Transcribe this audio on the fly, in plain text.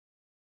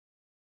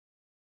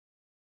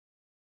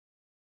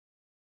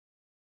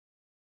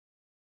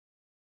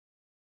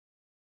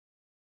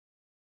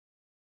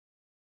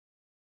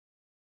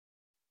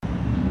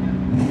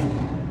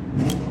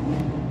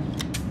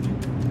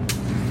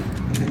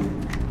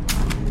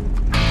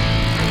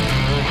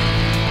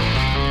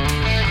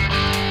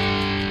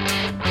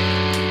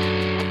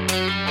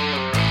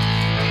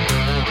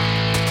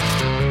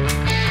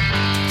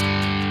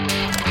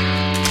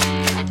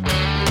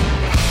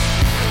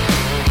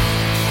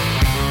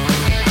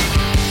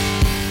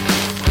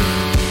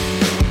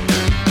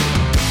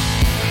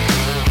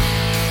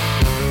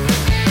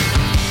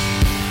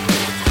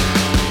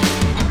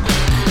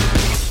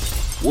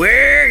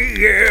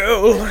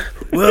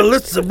Well,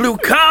 it's the blue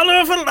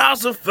collar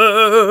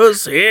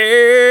philosophers.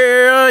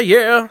 Yeah,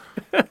 yeah.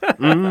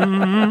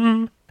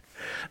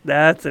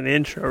 That's an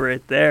intro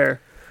right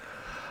there.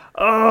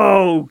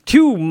 Oh,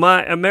 to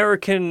my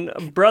American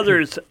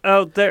brothers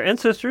out there and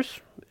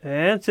sisters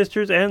and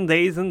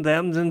theys and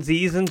thems and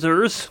z's and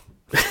zers.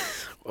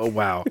 Oh,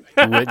 wow.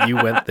 You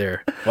went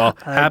there. Well,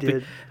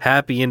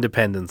 happy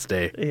Independence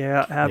Day.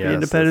 Yeah, happy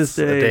Independence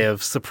Day. A day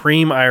of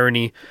supreme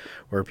irony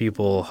where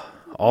people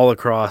all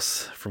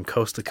across from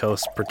coast to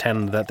coast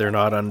pretend that they're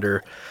not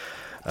under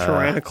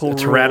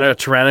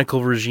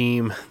tyrannical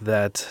regime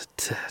that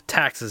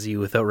taxes you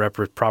without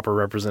proper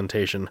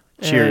representation.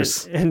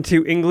 Cheers. And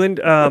to England,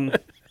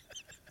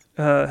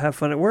 have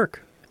fun at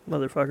work,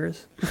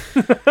 motherfuckers.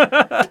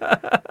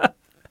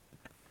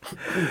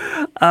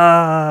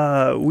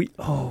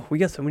 We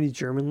got so many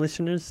German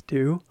listeners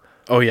too.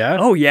 Oh yeah?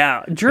 Oh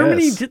yeah.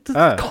 Germany Yes.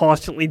 just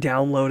constantly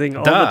downloading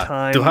all the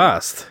time. Du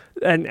hast.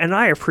 And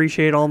I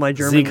appreciate all my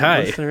German Sieg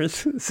heil.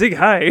 listeners. Sieg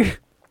heil.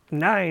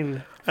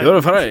 Nein.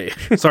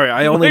 Sorry,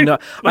 I only know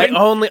I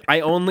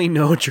only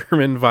know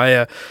German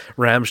via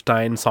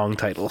Rammstein song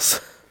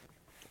titles.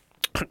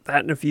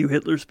 That and a few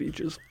Hitler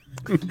speeches.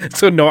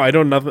 So no, I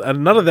don't know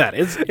none of that.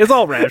 It's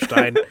all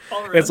Rammstein.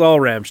 It's all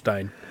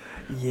Rammstein.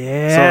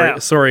 Yeah.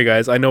 Sorry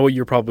guys. I know what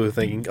you're probably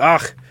thinking.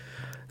 Ach,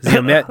 these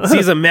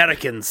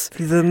Americans.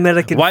 These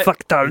American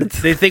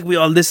fucktards. They think we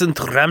all listen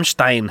to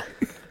Rammstein.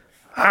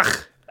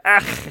 Ach.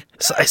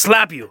 So I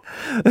slap you.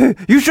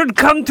 You should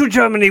come to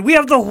Germany. We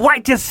have the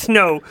whitest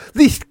snow.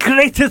 The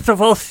greatest of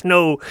all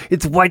snow.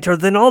 It's whiter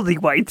than all the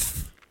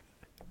whites.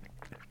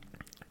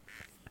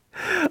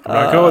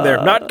 Not going there.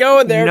 Not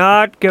going there.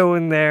 Not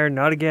going there.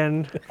 Not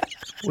again.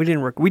 We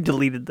didn't we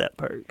deleted that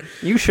part.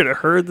 You should have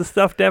heard the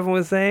stuff Devin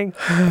was saying.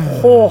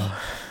 Oh.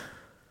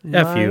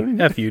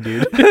 F you,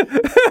 dude.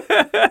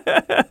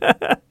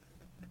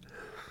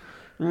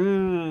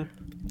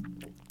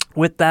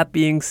 With that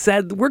being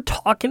said, we're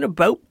talking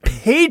about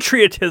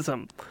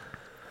patriotism.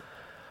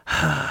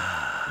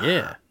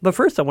 Yeah. But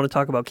first, I want to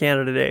talk about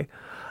Canada Day.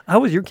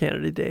 How was your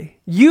Canada Day?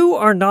 You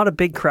are not a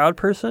big crowd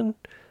person.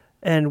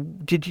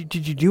 And did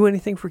you do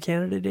anything for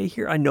Canada Day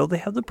here? I know they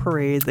have the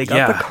parade, they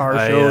got the car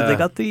show, they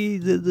got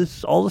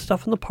the all the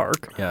stuff in the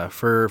park. Yeah,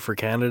 for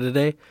Canada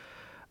Day,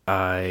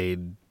 I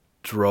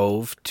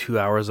drove 2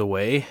 hours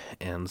away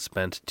and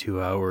spent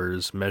 2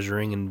 hours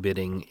measuring and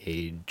bidding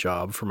a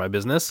job for my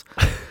business.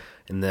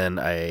 And then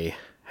I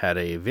had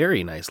a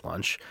very nice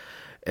lunch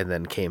and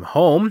then came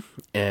home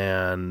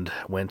and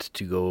went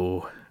to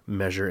go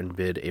measure and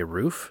bid a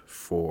roof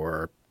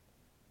for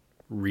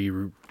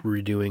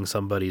redoing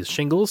somebody's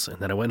shingles. And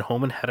then I went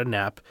home and had a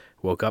nap,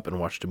 woke up and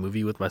watched a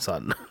movie with my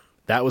son.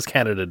 That was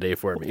Canada Day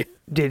for me.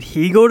 Did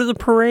he go to the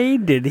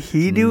parade? Did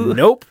he do...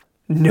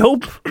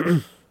 Nope.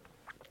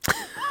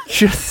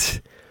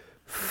 Just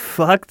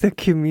fuck the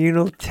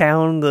communal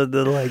town,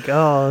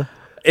 the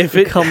if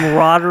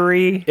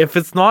camaraderie. If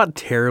it's not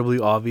terribly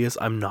obvious,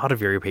 I'm not a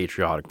very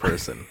patriotic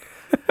person.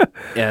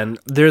 And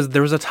there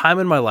was a time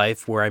in my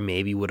life where I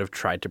maybe would have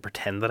tried to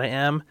pretend that I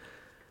am,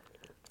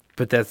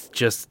 but that's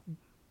just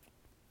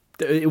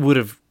it's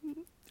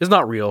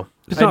not real.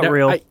 It's not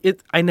real.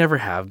 I never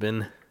have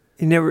been.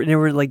 You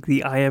never like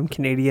the I am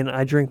Canadian.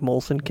 I drink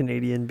Molson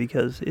Canadian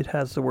because it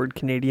has the word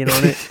Canadian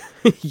on it.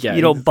 Yeah,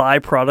 you don't buy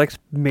products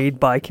made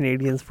by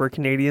Canadians for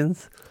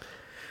Canadians.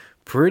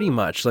 Pretty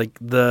much. Like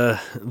the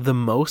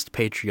most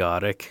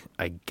patriotic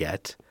I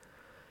get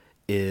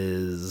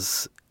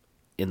is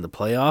in the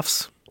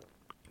playoffs,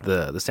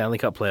 the Stanley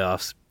Cup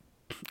playoffs,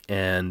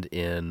 and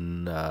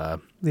in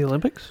the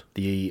Olympics.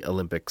 The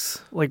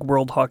Olympics, like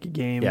World Hockey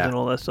Games and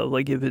all that stuff.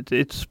 Like if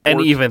it's sport.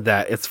 And even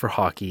that, it's for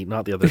hockey,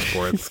 not the other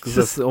sports, because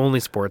that's the only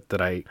sport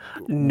that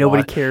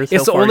nobody cares.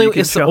 It's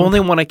the only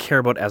one I care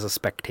about as a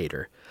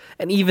spectator,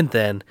 and even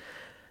then,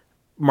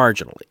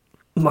 marginally.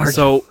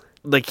 So,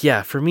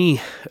 for me,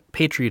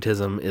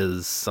 patriotism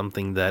is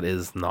something that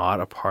is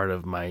not a part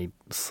of my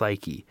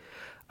psyche.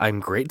 I'm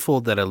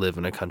grateful that I live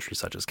in a country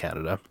such as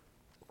Canada.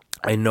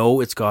 I know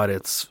it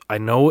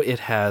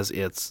has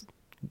its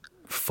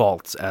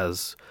faults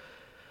as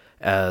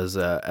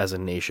a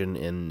nation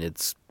in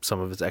some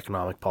of its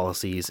economic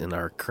policies, in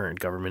our current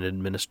government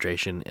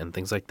administration and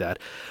things like that.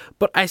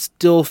 But I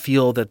still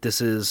feel that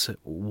this is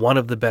one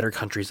of the better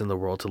countries in the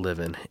world to live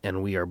in,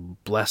 and we are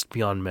blessed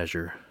beyond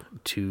measure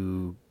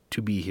to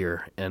be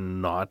here and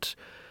not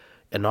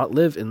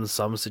live in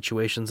some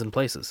situations and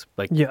places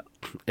like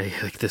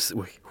this.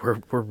 We're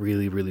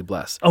really, really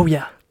blessed. Oh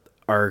yeah.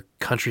 Our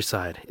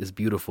countryside is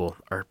beautiful.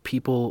 Our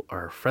people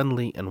are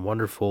friendly and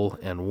wonderful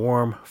and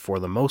warm for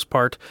the most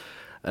part.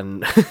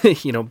 And,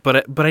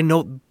 but I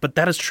know, but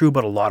that is true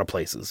about a lot of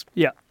places.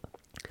 Yeah.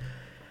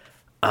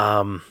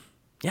 So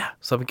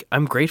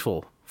I'm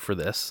grateful for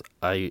this.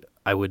 I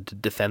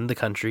would defend the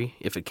country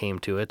if it came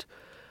to it,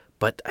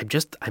 but I'm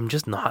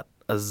just not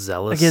a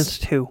zealous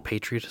against who?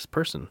 Patriotist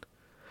person.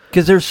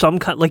 Because there's some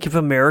like if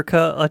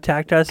America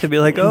attacked us, it'd be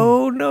like,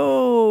 oh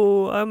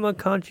no, I'm a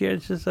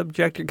conscientious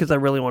objector because I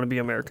really want to be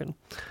American.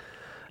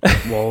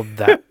 Well,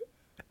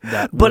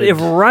 But if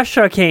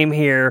Russia came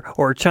here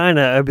or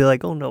China, I'd be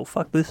like, oh no,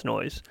 fuck this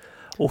noise.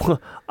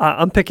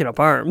 I'm picking up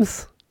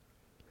arms.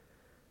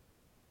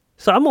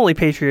 So I'm only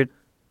patriotic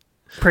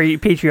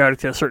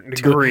to a certain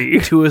degree.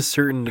 To a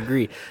certain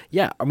degree.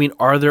 Yeah. I mean,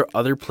 are there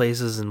other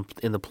places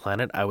in the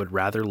planet I would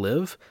rather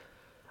live?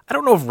 I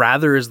don't know if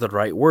rather is the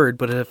right word,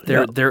 but if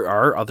there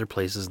are other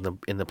places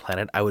in the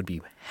planet, I would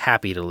be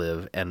happy to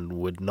live and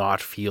would not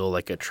feel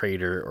like a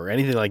traitor or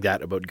anything like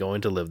that about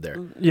going to live there.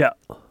 Yeah.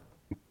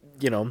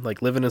 You know,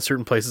 like living in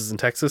certain places in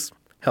Texas,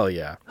 hell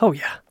yeah. Oh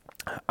yeah.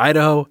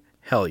 Idaho,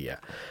 hell yeah.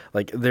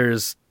 Like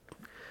there's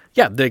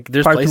parts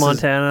places, of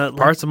Montana.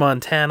 Parts of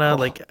Montana,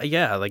 like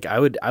I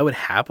would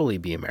happily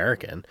be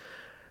American.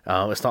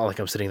 It's not like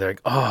I'm sitting there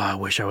like, oh, I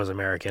wish I was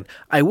American.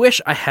 I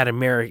wish I had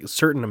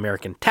certain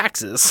American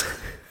taxes.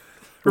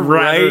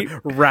 Right.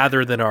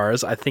 rather than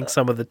ours. I think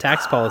some of the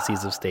tax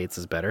policies of states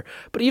is better.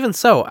 But even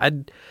so,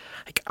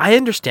 I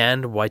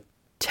understand why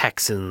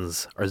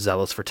Texans are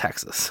zealous for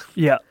Texas.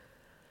 Yeah.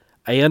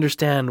 I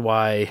understand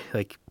why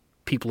like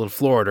people in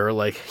Florida are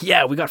like,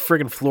 yeah, we got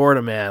friggin'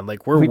 Florida, man.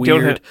 Like we're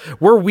weird.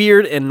 We're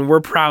weird and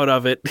we're proud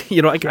of it.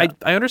 You know, I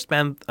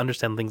understand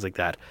things like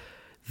that.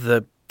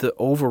 The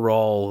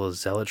overall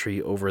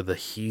zealotry over the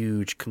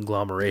huge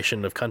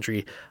conglomeration of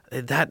country,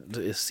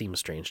 seems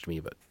strange to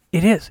me, but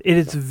it is. It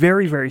is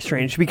very, very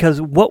strange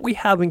because what we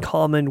have in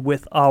common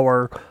with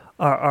our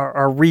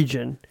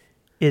region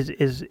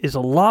is a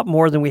lot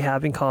more than we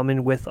have in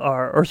common with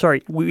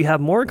we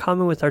have more in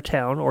common with our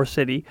town or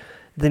city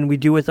than we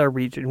do with our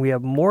region. We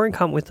have more in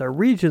common with our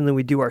region than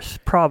we do our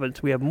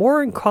province. We have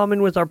more in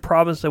common with our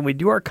province than we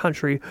do our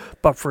country,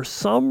 but for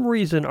some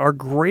reason our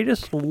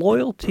greatest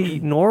loyalty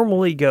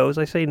normally goes,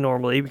 I say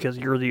normally because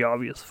you're the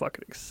obvious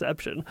fucking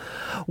exception,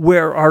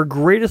 where our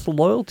greatest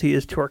loyalty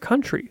is to our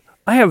country.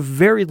 I have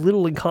very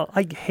little in common.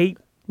 I hate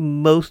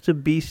most of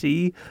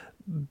BC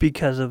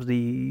because of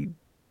the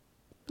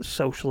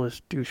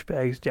socialist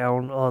douchebags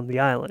down on the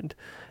island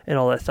and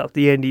all that stuff.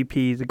 The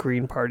NDP, the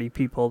Green Party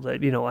people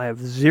that, I have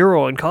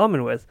zero in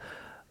common with.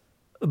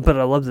 But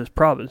I love this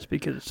province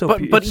because it's so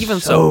beautiful.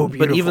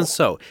 But even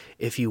so,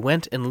 if you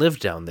went and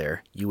lived down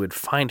there, you would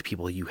find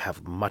people you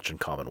have much in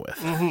common with.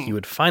 Mm-hmm. You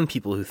would find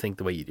people who think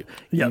the way you do.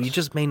 Yes. You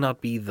just may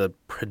not be the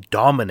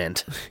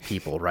predominant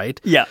people, right?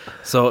 Yeah.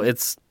 So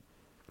it's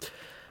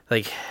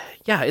like,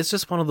 yeah, it's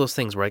just one of those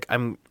things where like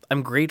I'm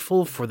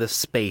grateful for the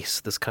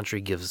space this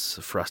country gives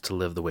for us to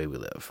live the way we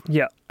live.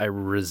 Yeah. I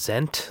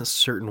resent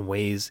certain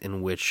ways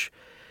in which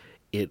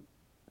it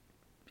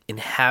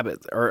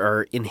inhabits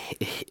or in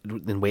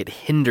the way it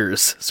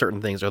hinders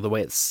certain things or the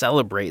way it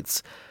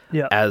celebrates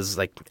as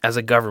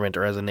a government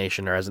or as a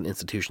nation or as an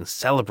institution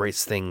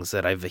celebrates things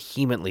that I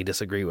vehemently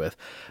disagree with.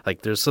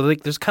 Like there's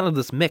kind of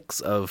this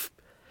mix of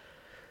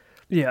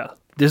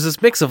there's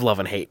this mix of love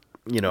and hate.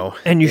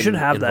 And you should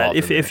have that.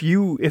 If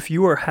you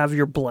have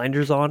your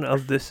blinders on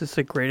of this is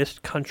the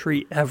greatest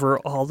country ever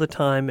all the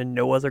time and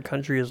no other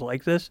country is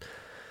like this,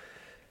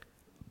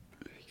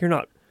 you're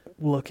not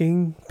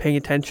looking, paying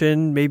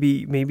attention.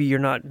 Maybe you're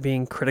not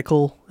being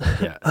critical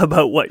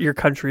about what your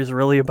country is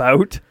really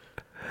about.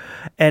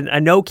 And I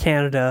know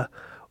Canada,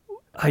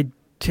 I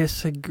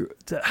disagree.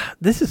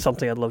 This is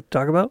something I'd love to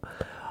talk about.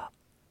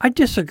 I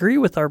disagree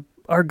with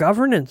our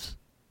governance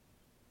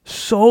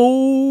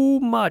so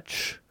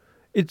much.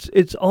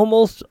 It's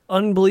almost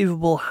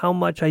unbelievable how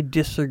much I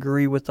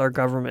disagree with our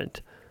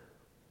government.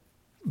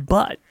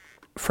 But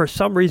for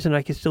some reason,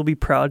 I can still be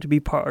proud to be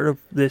part of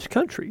this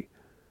country.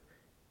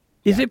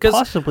 Is it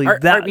possibly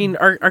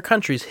our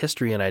country's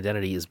history and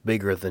identity is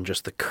bigger than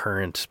just the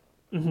current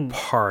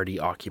party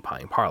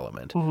occupying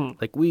parliament. Mm-hmm.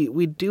 Like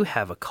we do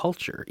have a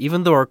culture,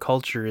 even though our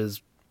culture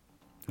is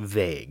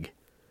vague.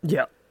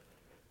 Yeah.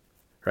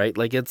 Right?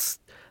 Like that's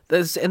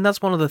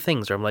one of the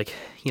things where I'm like,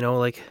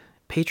 like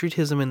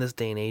patriotism in this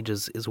day and age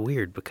is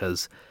weird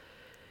because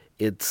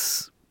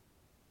it's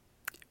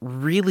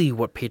really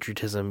what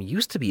patriotism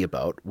used to be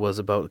about was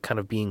about kind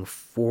of being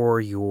for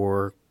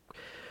your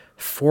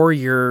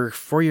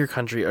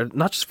country, or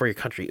not just for your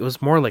country. It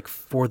was more like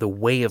for the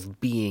way of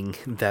being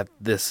that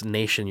this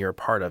nation you're a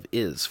part of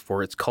is,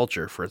 for its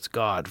culture, for its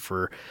God,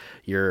 for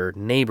your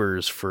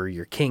neighbors, for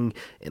your king,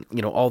 and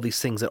all these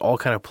things that all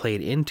kind of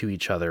played into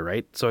each other,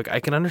 right? So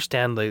I can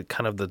understand the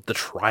kind of the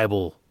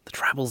tribal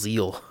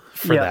zeal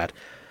for that.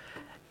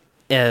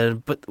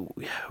 But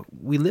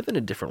we live in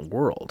a different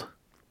world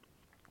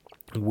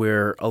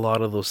where a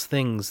lot of those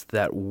things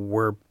that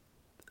were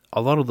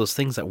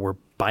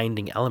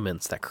binding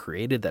elements that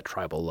created that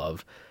tribal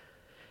love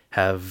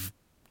have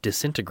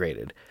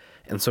disintegrated.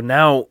 And so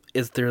now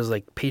there's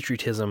like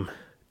patriotism,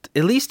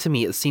 at least to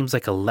me, it seems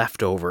like a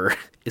leftover.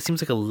 It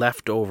seems like a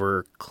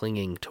leftover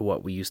clinging to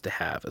what we used to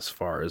have as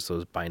far as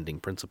those binding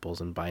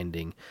principles and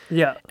binding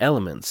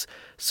elements.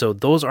 So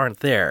those aren't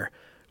there,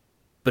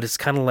 but it's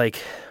kind of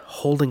like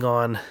holding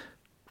on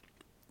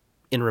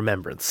in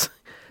remembrance.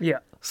 Yeah.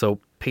 So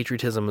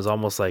patriotism is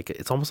almost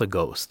a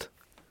ghost.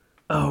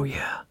 Oh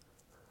yeah.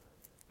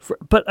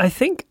 But I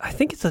think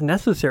it's a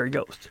necessary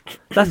ghost.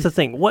 That's the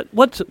thing. What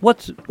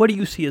do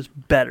you see as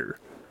better?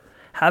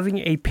 having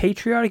a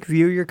patriotic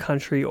view of your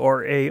country,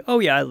 or oh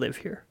yeah, I live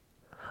here.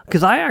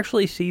 Because I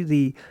actually see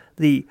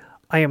the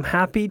I am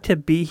happy to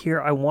be here.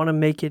 I want to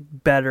make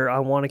it better. I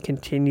want to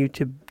continue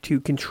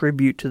to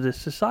contribute to this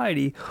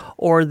society,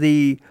 or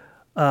the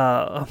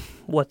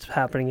what's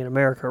happening in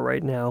America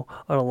right now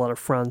on a lot of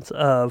fronts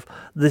of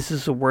this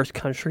is the worst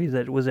country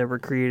that was ever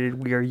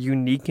created. We are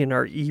unique in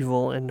our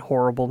evil and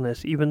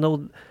horribleness. Even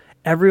though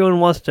everyone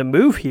wants to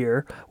move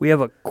here, we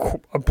have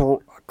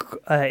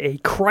a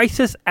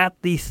crisis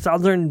at the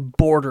southern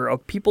border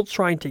of people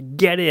trying to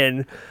get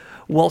in,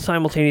 while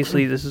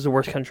simultaneously this is the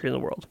worst country in the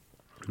world.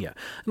 Yeah.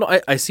 No,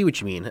 I see what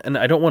you mean, and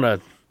I don't want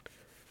to...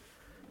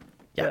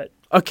 Yeah. But,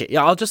 okay,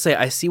 yeah, I'll just say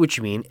I see what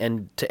you mean,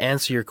 and to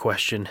answer your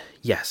question,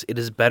 yes, it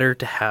is better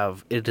to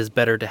have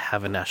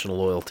a national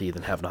loyalty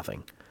than have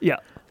nothing. yeah.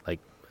 Like,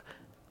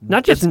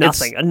 Not just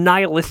nothing, a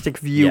nihilistic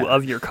view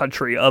of your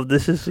country, of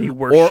this is the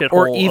worst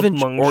shithole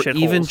among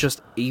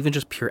shitholes. even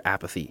just pure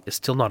apathy is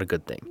still not a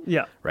good thing.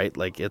 Yeah. Right?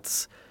 Like,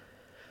 it's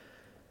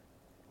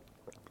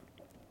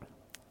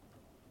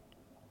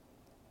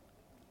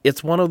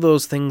one of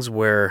those things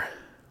where,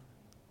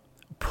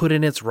 put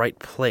in its right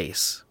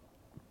place,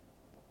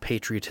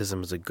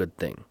 patriotism is a good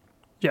thing.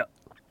 Yeah.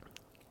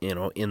 You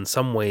know, in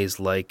some ways,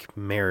 like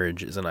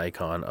marriage is an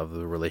icon of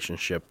the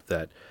relationship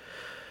that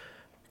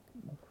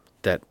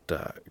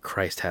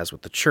Christ has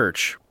with the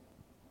church.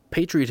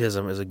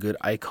 Patriotism is a good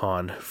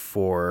icon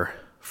for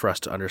us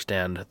to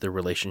understand the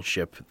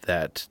relationship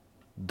that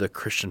the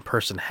Christian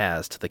person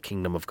has to the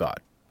kingdom of God.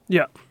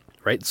 Yeah.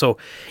 Right? So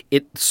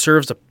it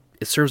serves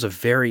a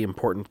very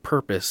important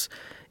purpose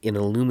in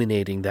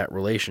illuminating that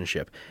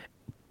relationship.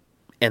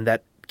 And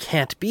that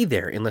can't be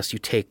there unless you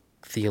take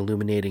the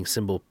illuminating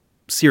symbol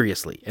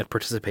seriously and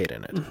participate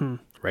in it. Mm-hmm.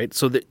 Right?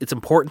 So it's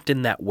important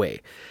in that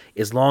way,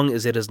 as long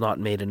as it is not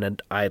made an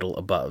idol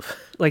above.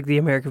 Like the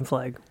American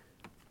flag.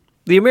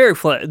 The American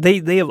flag,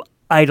 they have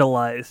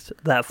idolized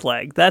that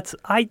flag. That's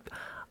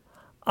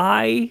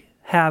I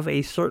have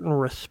a certain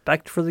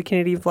respect for the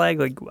Canadian flag.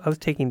 Like, I was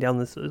taking down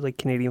this like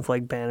Canadian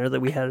flag banner that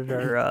we had at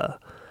our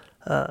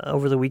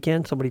over the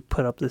weekend. Somebody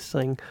put up this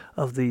thing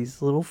of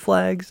these little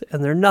flags,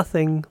 and they're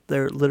nothing.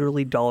 They're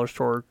literally dollar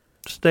store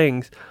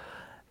things,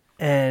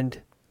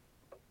 and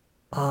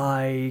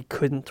I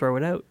couldn't throw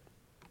it out.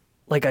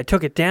 Like, I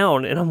took it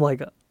down, and I'm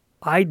like,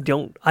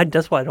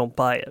 that's why I don't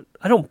buy it.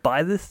 I don't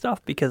buy this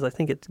stuff because I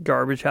think it's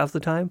garbage half the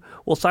time.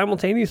 Well,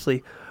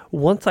 simultaneously,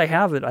 once I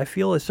have it, I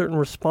feel a certain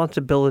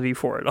responsibility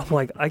for it. I'm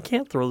like, I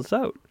can't throw this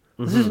out.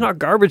 Mm-hmm. This is not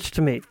garbage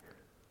to me.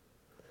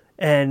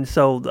 And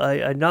so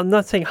I'm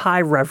not saying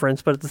high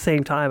reverence, but at the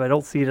same time, I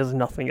don't see it as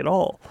nothing at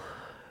all.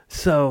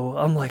 So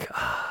I'm like,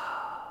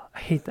 I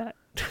hate that.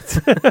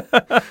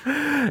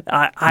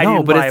 I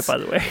didn't buy it, by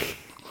the way.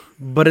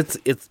 But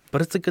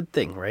it's a good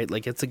thing, right?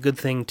 Like, it's a good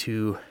thing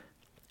to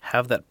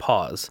have that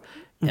pause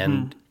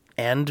and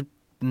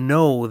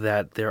know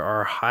that there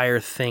are higher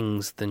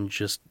things than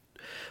just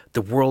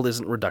the world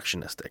isn't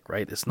reductionistic,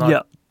 right? It's not.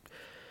 Yeah.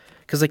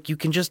 Because, like, you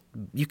can just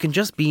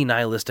be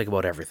nihilistic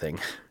about everything.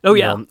 Oh,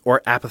 yeah.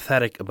 Or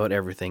apathetic about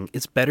everything.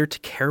 It's better to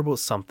care about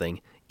something,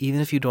 even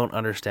if you don't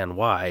understand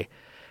why,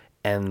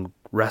 and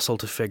wrestle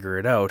to figure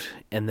it out,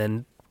 and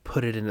then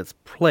put it in its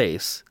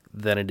place,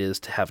 than it is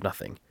to have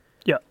nothing.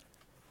 Yeah.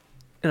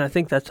 And I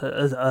think that's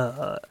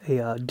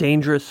a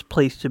dangerous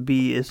place to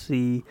be, is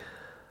the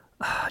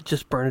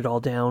just burn it all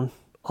down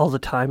all the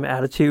time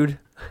attitude.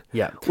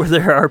 Yeah, where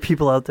there are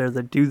people out there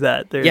that do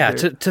that.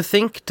 To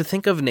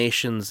think of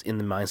nations in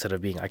the mindset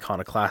of being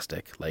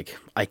iconoclastic, like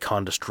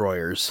icon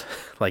destroyers,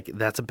 like,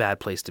 that's a bad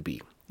place to be.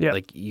 Yeah,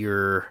 like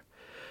you're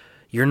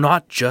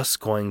not just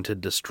going to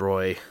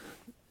destroy.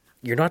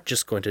 You're not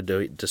just going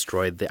to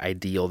destroy the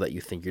ideal that you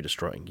think you're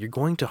destroying. You're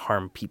going to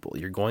harm people.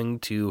 You're going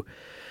to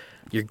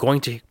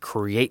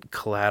create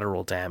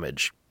collateral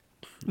damage.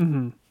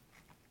 Mm-hmm.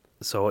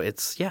 So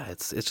it's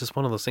just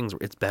one of those things where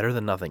it's better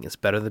than nothing. It's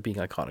better than being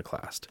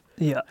iconoclast.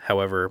 Yeah.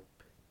 However,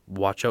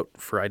 watch out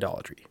for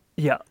idolatry.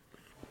 Yeah.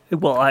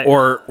 Well,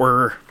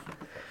 or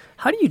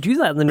how do you do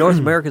that in the North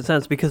American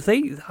sense? Because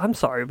I'm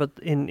sorry, but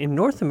in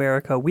North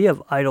America, we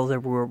have idols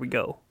everywhere we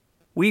go.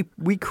 We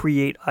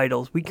create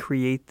idols. We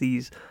create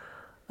these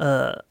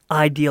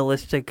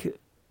idealistic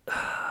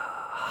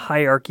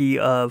hierarchy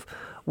of,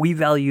 we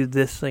value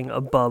this thing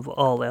above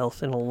all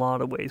else in a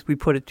lot of ways. We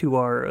put it to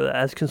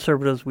as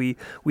conservatives, we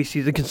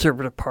see the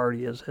Conservative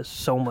Party as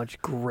so much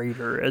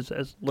greater,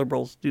 as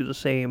liberals do the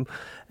same,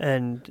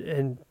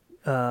 and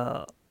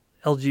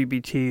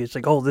LGBT, it's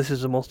like, oh, this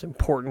is the most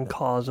important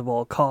cause of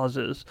all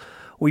causes.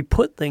 We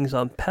put things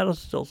on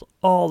pedestals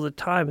all the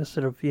time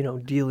instead of,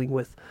 dealing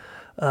with,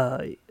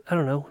 I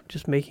don't know,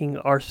 just making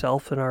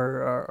ourselves and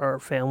our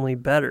family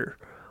better,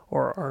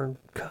 or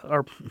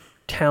our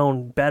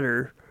town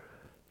better,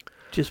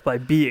 just by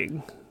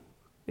being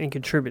and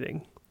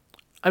contributing.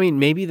 I mean,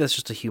 maybe that's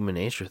just a human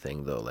nature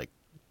thing, though. Like,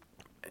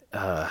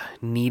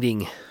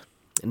 needing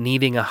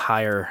a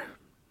higher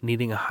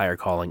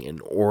calling in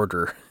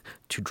order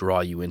to draw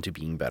you into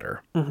being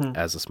better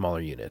as a smaller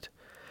unit,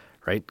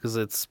 right?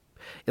 Because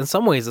in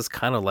some ways it's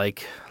kind of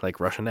like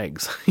Russian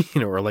eggs,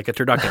 or like a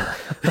turducken.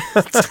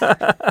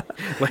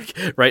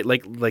 Right,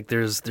 like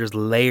there's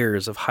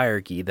layers of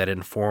hierarchy that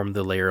inform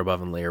the layer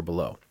above and layer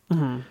below.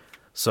 Mm-hmm.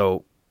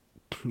 So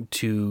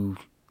to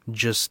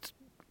just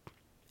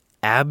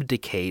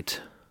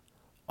abdicate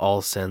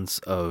all sense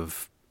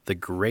of the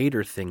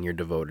greater thing you're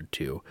devoted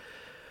to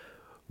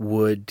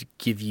would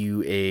give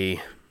you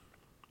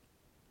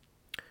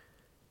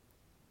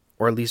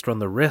or at least run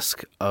the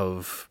risk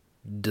of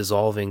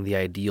dissolving the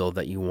ideal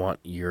that you want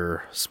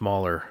your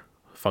smaller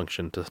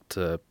function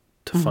to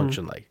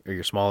function like, or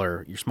your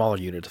smaller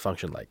unit to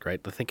function like,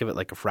 right? To think of it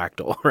like a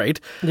fractal, right?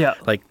 Yeah.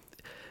 Like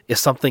if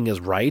something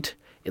is right,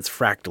 it's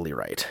fractally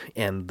right.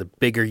 And the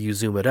bigger you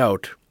zoom it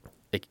out,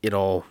 it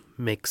all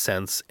makes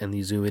sense, and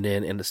you zoom it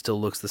in and it still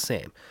looks the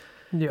same.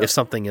 Yeah. If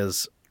something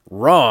is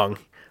wrong,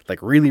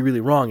 like really, really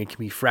wrong, it can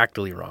be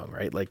fractally wrong,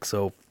 right? Like,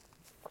 so,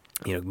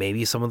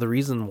 maybe some of the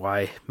reason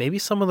why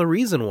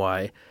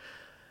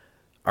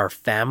our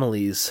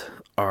families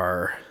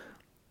are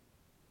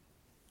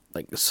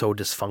like so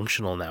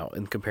dysfunctional now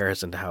in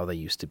comparison to how they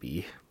used to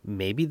be,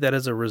 maybe that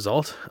is a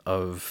result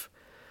of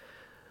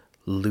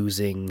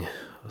losing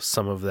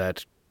some of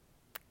that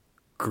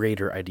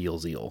greater ideal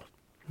zeal.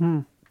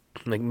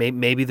 Like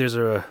maybe there's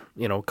a,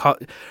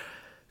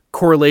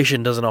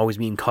 correlation doesn't always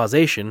mean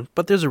causation,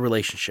 but there's a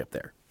relationship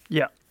there.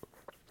 Yeah.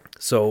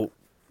 So,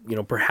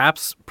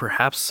 perhaps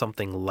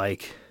something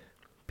like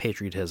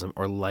patriotism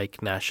or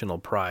like national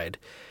pride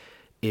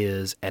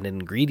is an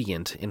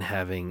ingredient in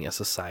having a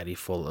society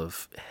full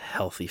of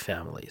healthy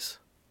families.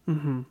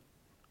 Mm-hmm.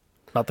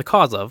 Not the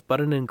cause of,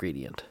 but an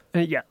ingredient.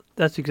 Yeah,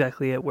 that's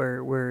exactly it.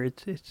 Where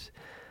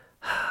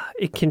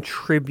it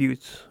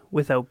contributes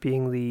without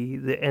being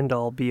the end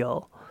all be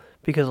all,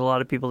 because a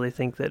lot of people, they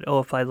think that,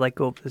 if I let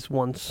go of this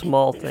one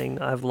small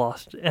thing, I've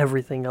lost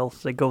everything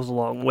else that goes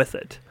along with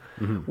it.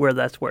 Mm-hmm. Where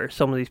that's where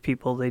some of these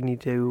people, they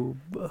need to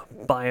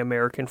buy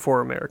American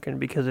for American,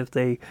 because if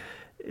they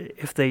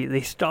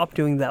stop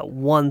doing that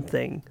one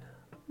thing,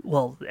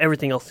 well,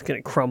 everything else is going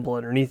to crumble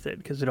underneath it,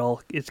 because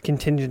it's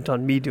contingent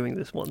on me doing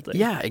this one thing.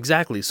 Yeah,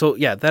 exactly. So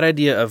yeah, that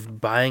idea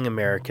of buying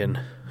American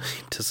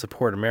to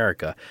support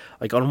America,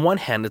 like on one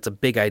hand, it's a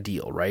big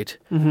ideal, right?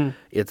 Mm-hmm.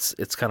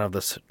 It's kind of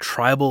this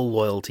tribal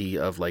loyalty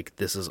of like,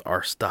 this is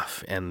our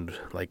stuff, and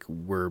like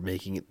we're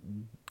making it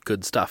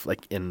good stuff.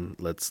 Like,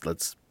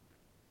 let's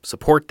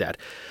support that.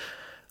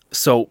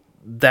 So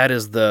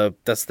that's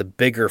the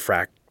bigger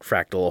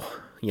fractal,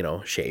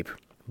 shape.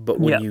 But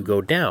when you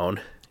go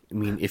down, I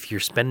mean, if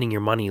you're spending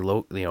your money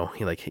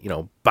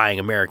buying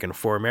American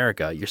for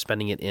America, you're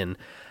spending it in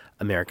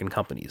American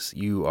companies.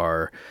 You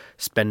are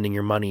spending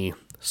your money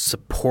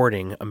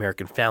supporting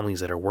American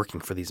families that are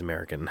working for these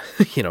American,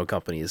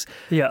 companies.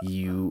 Yeah.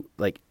 You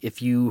like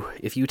if you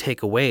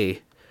take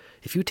away,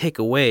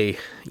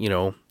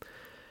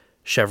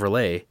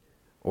 Chevrolet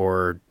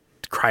or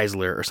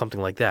Chrysler or something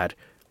like that,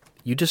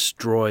 you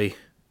destroy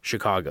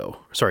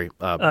Chicago. Sorry,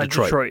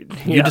 Detroit.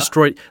 Yeah. You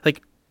destroy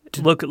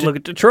Look at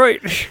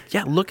Detroit.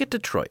 Yeah, look at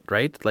Detroit,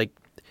 right? Like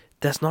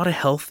that's not a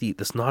healthy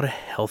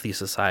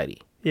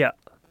society. Yeah.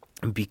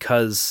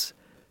 Because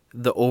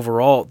the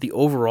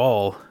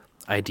overall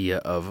idea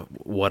of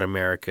what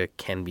America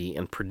can be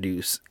and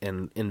produce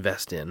and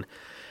invest in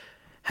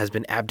has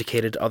been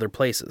abdicated to other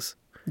places.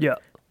 Yeah.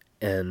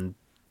 And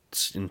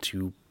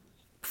into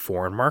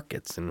foreign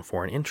markets and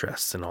foreign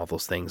interests and all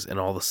those things. And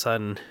all of a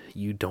sudden,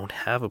 you don't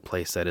have a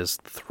place that is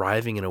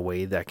thriving in a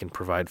way that can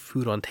provide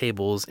food on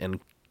tables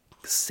and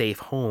safe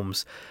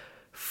homes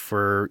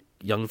for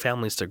young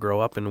families to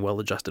grow up in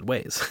well-adjusted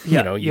ways.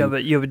 Yeah, you have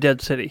a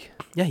dead city.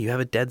 Yeah, you have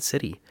a dead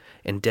city.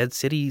 And dead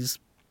cities,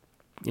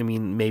 I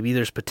mean, maybe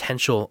there's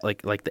potential,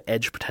 like the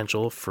edge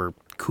potential for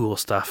cool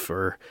stuff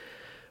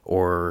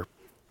or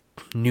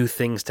new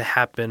things to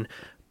happen.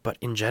 But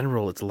in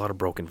general, it's a lot of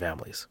broken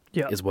families.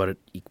 Yeah, is what it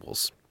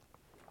equals.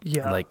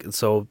 Yeah,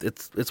 So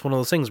it's one of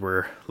those things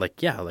where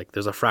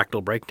there's a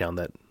fractal breakdown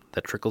that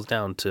trickles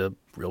down to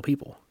real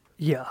people.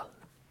 Yeah,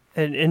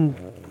 and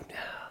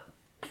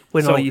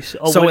when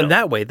in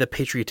that way, the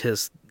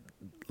patriotist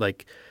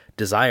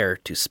desire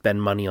to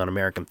spend money on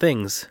American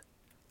things,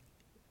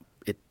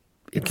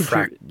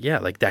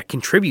 that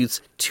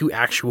contributes to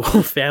actual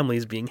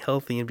families being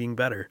healthy and being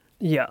better.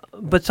 Yeah,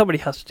 but somebody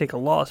has to take a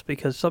loss,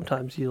 because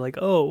sometimes you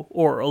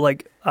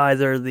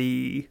either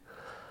the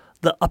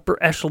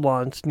upper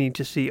echelons need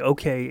to see,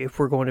 okay, if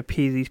we're going to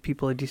pay these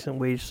people a decent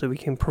wage so we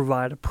can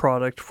provide a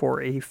product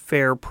for a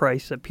fair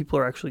price that people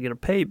are actually going to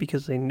pay,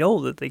 because they know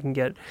that they can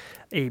get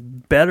a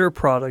better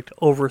product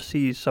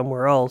overseas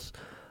somewhere else,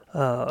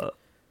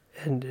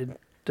 and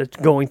that's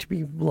going to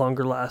be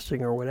longer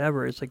lasting or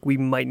whatever. It's like we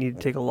might need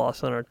to take a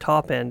loss on our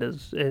top end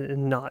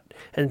and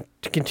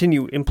to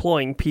continue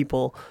employing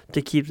people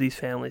to keep these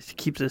families, to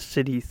keep this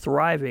city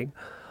thriving.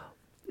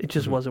 It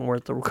just wasn't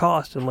worth the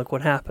cost, and look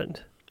what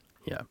happened.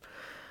 Yeah.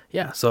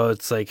 Yeah, so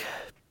it's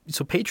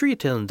so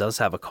patriotism does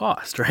have a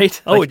cost,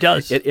 right? Oh, it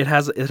does. It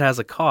has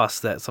a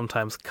cost that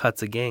sometimes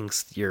cuts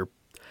against your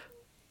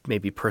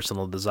maybe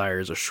personal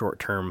desires or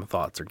short-term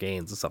thoughts or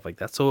gains and stuff like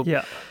that. So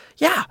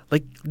yeah,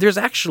 like there's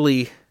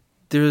actually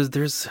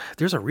there's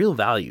a real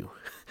value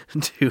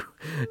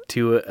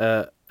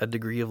to a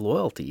degree of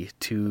loyalty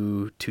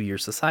to your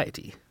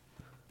society.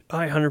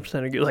 I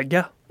 100% agree. Like,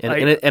 yeah,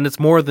 and it's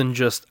more than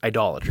just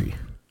idolatry.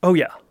 Oh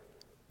yeah,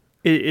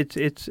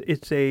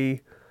 it's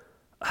a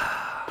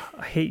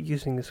I hate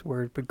using this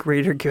word, but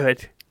greater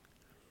good,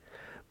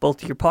 both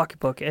to your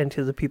pocketbook and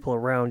to the people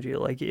around you.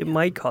 Like, it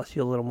might cost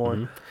you a little more.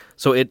 Mm-hmm.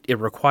 So it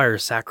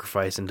requires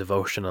sacrifice and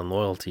devotion and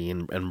loyalty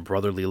and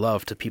brotherly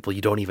love to people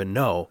you don't even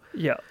know.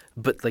 Yeah.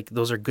 But like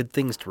those are good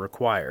things to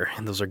require,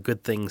 and those are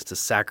good things to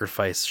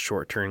sacrifice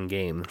short-term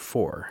gain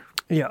for.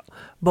 Yeah,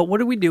 but what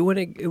do we do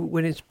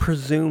when it's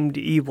presumed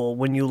evil?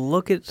 When you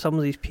look at some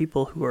of these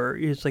people who are,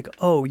 it's like,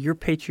 oh, you're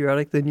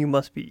patriotic, then you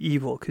must be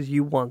evil because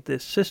you want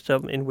this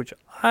system in which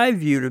I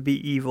view to be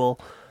evil.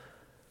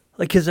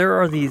 Like, because there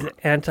are these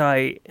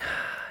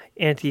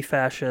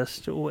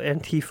anti-fascist,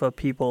 Antifa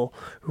people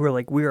who are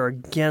like, we are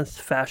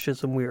against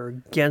fascism, we are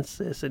against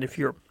this, and if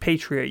you're a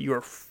patriot, you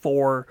are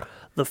for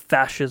the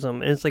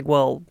fascism. And it's like,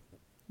 well,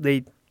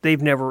 they've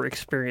never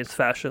experienced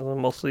fascism,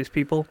 most of these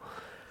people.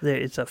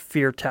 It's a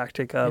fear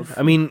tactic of...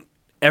 I mean,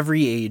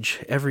 every age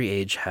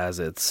has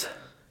its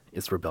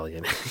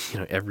rebellion.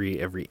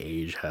 Every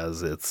age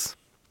has its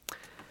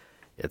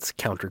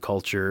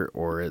counterculture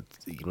or it's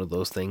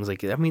those things.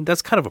 Like, I mean,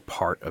 that's kind of a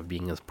part of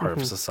being as part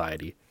of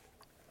society.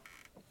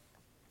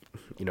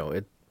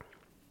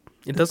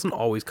 It doesn't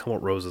always come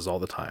out roses all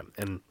the time,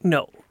 and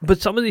no.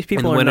 But some of these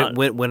people are not.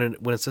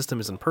 When a system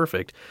isn't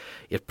perfect,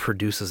 it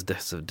produces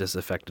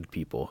disaffected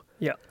people.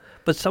 Yeah,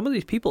 but some of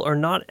these people are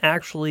not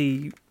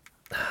actually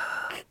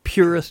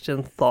purist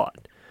in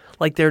thought.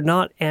 Like, they're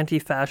not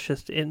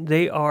anti-fascist, and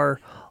they are.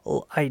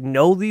 I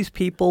know these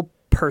people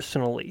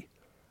personally.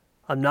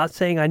 I'm not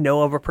saying I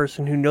know of a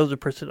person who knows a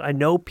person. I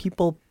know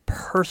people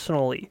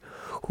personally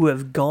who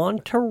have gone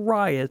to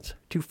riots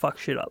to fuck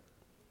shit up.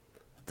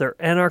 They're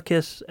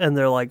anarchists, and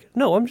they're like,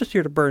 no, I'm just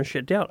here to burn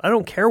shit down. I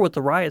don't care what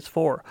the riot's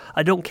for.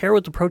 I don't care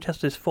what the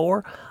protest is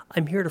for.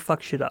 I'm here to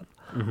fuck shit up.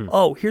 Mm-hmm.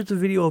 Oh, here's a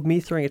video of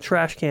me throwing a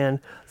trash can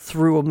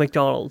through a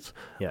McDonald's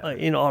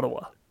in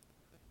Ottawa.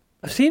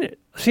 I've seen it.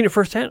 I've seen it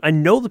firsthand. I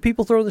know the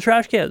people throwing the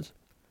trash cans.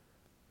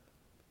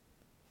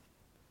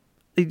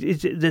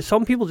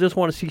 Some people just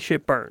want to see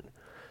shit burn.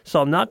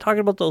 So I'm not talking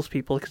about those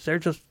people because they're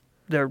just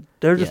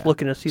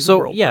looking to see the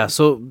world. Yeah,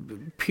 so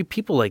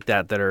people like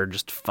that are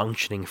just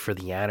functioning for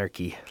the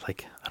anarchy.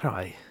 Like, I don't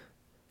know.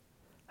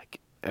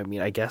 I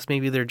mean, I guess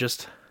maybe they're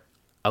just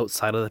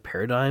outside of the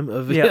paradigm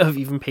of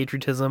even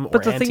patriotism.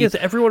 But the thing is,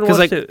 everyone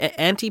wants to...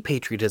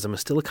 anti-patriotism is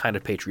still a kind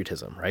of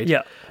patriotism, right?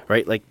 Yeah.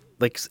 Right? Like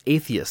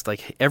atheists,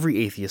 like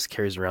every atheist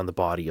carries around the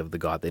body of the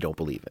God they don't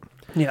believe in.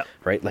 Yeah.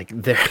 Right? Like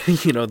they're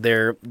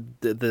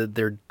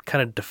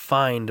kind of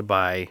defined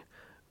by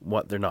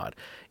what they're not,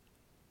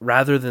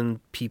 rather than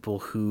people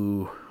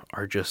who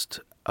are just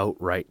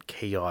outright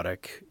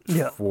chaotic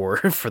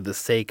for the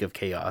sake of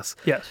chaos.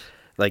 Yes.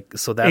 Like,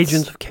 so that's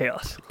agents of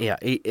chaos. Yeah,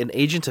 an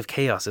agent of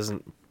chaos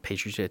isn't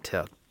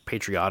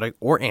patriotic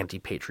or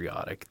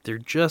anti-patriotic. They're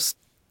just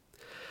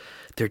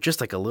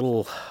like a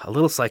little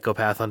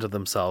psychopath unto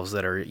themselves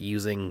that are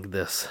using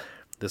this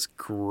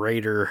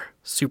greater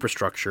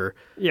superstructure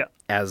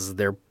as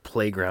their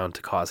playground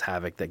to cause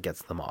havoc that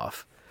gets them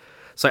off.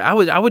 So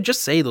I would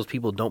just say those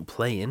people don't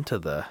play into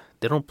the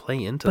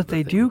But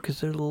they do,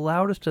 because they're the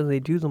loudest and they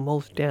do the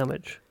most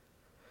damage.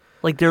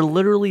 Like, they're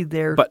literally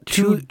there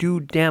to do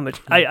damage.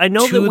 I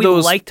know that we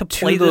like to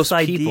play this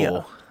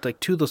idea. Like,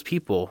 to those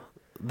people,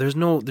 there's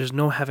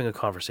no having a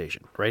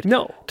conversation, right?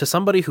 No. To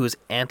somebody who is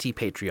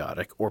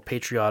anti-patriotic or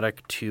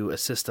patriotic to a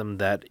system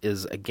that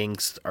is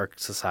against our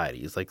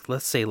societies, like,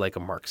 let's say like a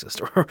Marxist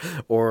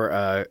or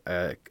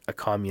a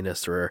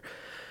communist or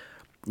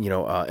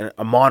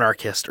a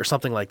monarchist or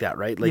something like that,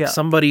 right? Like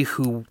somebody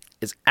who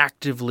is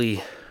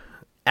actively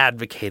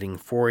advocating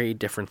for a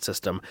different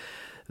system,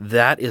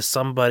 that is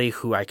somebody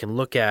who I can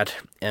look at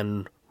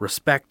and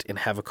respect and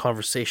have a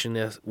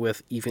conversation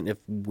with, even if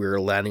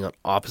we're landing on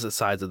opposite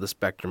sides of the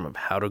spectrum of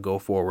how to go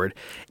forward.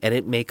 And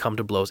it may come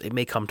to blows, it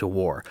may come to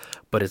war,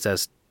 but it's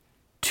as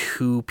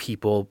two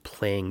people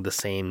playing the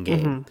same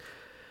game. Mm-hmm.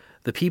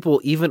 The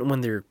people, even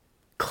when they're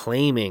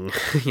claiming,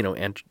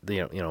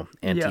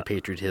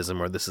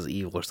 anti-patriotism or this is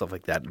evil or stuff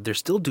like that, they're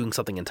still doing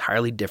something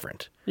entirely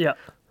different. Yeah.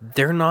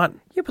 They're not.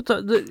 Yeah, but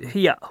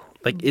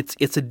like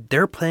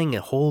they're playing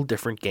a whole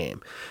different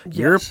game.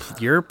 Yes.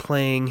 You're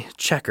playing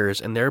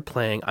checkers and they're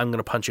playing I'm going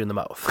to punch you in the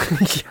mouth.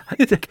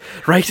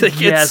 Right? Like,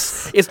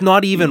 yes. It's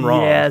not even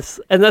wrong. Yes.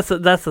 And that's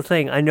the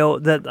thing. I know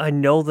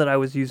that I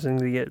was using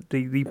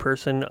the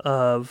person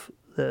of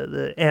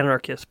the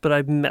anarchist, but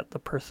I've met the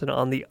person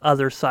on the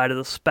other side of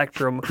the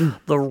spectrum,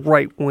 the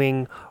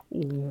right-wing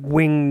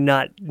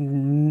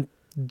wingnut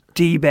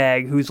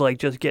D-bag who's like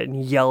just getting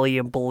yelly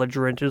and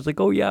belligerent. It's like,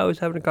 oh yeah, I was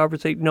having a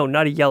conversation. No,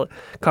 not a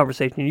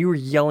conversation. You were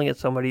yelling at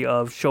somebody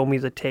of show me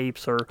the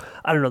tapes, or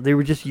I don't know. They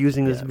were just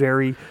using this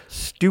very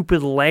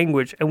stupid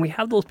language. And we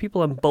have those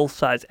people on both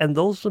sides, and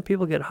those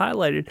people get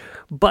highlighted,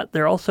 but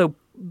they're also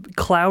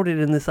clouded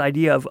in this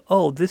idea of,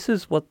 oh, this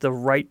is what the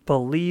right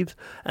believes,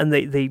 and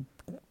they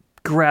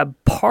grab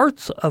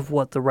parts of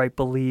what the right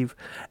believe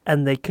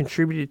and they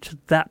contribute it to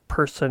that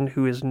person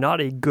who is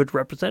not a good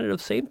representative.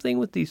 Same thing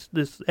with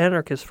this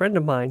anarchist friend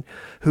of mine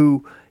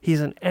who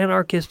he's an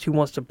anarchist who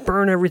wants to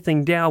burn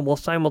everything down while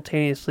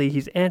simultaneously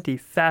he's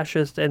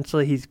anti-fascist, and so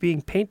he's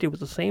being painted with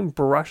the same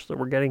brush that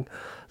we're getting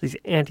these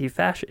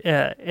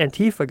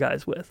Antifa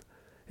guys with.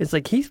 It's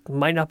like he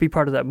might not be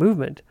part of that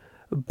movement,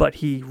 but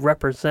he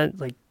represents,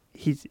 like,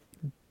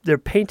 they're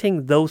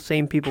painting those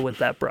same people with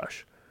that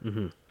brush.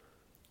 Mm-hmm.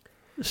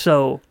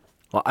 So,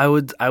 well, I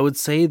would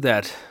say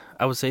that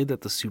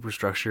the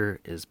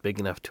superstructure is big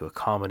enough to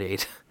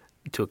accommodate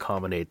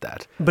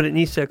that. But it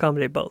needs to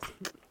accommodate both.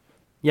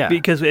 Yeah.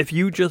 Because if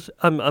you just,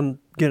 I'm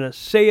gonna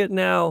say it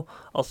now.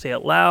 I'll say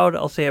it loud.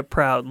 I'll say it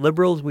proud.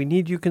 Liberals, we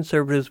need you.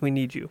 Conservatives, we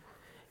need you.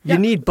 You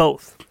need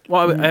both.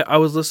 Well, I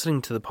was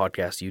listening to the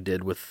podcast you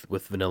did with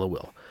Vanilla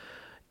Will,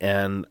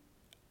 and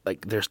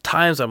like, there's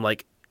times I'm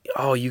like,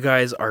 oh, you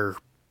guys are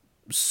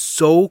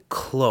so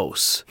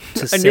close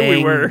to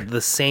saying the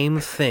same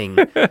thing.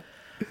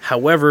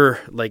 However,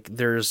 like,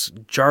 there's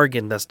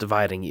jargon that's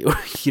dividing you,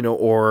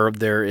 or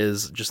there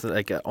is just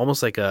like you're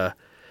almost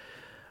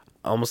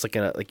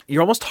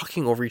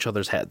talking over each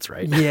other's heads,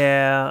 right?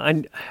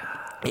 Yeah.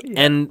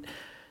 And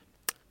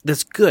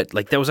that's good.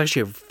 Like, that was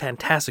actually a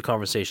fantastic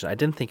conversation. I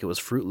didn't think it was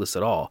fruitless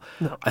at all.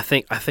 No. I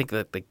think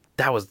that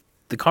that was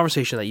the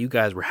conversation that you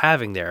guys were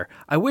having there.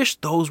 I wish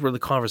those were the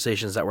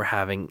conversations that were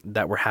happening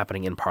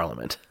in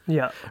Parliament.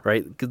 Yeah.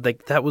 Right?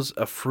 Like, that was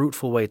a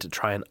fruitful way to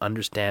try and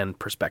understand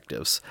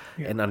perspectives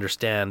and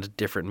understand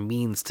different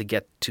means to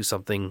get to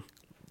something,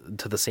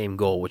 to the same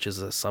goal, which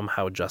is a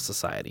somehow just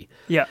society.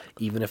 Yeah.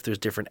 Even if there's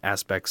different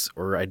aspects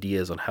or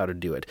ideas on how to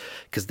do it.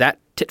 Because that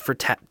tit for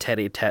tat,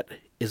 tete-a-tete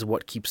is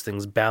what keeps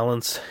things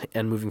balanced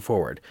and moving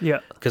forward. Yeah.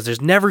 Because there's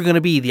never going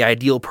to be the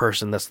ideal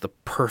person that's the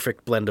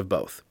perfect blend of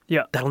both.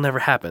 Yeah. That'll never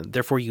happen.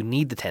 Therefore, you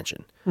need the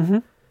tension. Mm-hmm.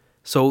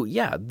 So,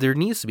 yeah, there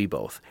needs to be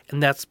both.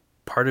 And that's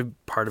part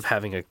of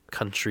having a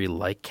country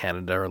like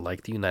Canada or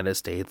like the United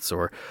States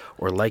or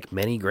like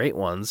many great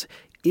ones,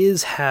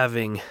 is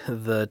having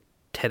the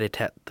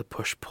tete-a-tete, the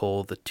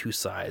push-pull, the two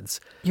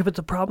sides. Yeah, but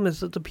the problem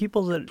is that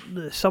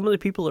some of the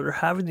people that are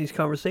having these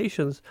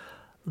conversations,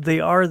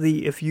 they are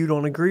if you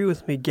don't agree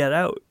with me, get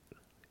out.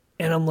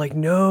 And I'm like,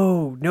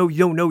 no,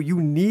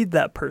 you need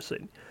that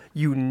person.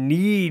 You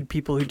need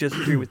people who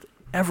disagree with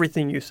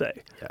everything you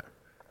say.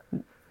 Yeah.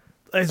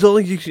 As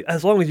long as you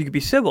can be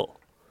civil.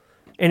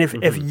 And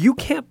if you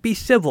can't be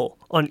civil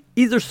on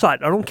either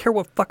side, I don't care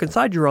what fucking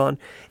side you're on,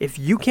 if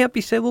you can't be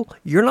civil,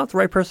 you're not the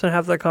right person to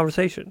have that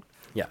conversation.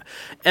 Yeah.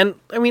 And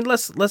I mean,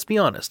 let's be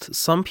honest.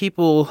 Some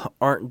people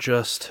aren't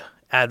just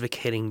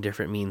advocating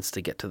different means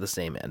to get to the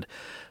same end.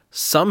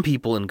 Some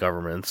people in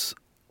governments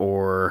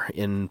or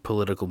in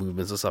political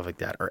movements and stuff like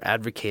that are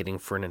advocating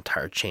for an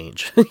entire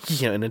change,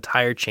 an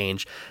entire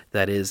change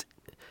that is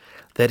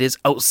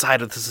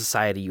outside of the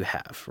society you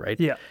have, right?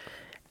 Yeah.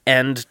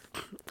 And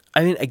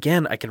I mean,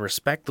 again, I can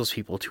respect those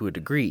people to a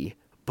degree,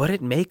 but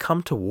it may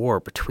come to war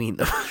between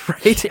them,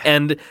 right? Yeah.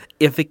 And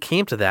if it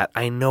came to that,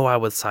 I know I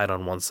would side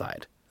on one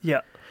side.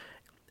 Yeah.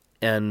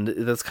 And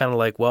that's kind of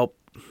like, well,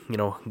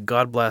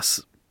 God bless,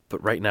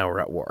 but right now we're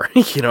at war.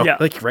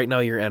 Like, right now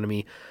your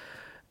enemy.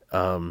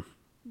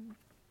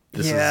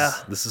 This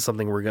is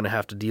something we're going to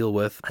have to deal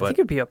with. But I think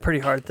it'd be a pretty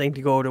hard thing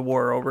to go to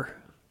war over.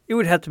 It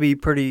would have to be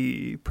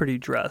pretty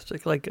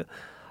drastic. Like,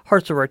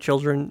 hearts of our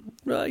children,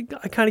 I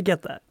kind of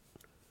get that.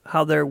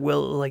 How they're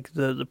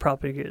the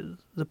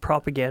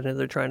propaganda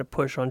they're trying to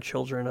push on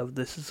children of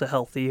this is a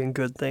healthy and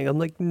good thing. I'm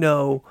like,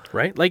 no.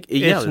 Right? Like,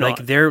 yeah, like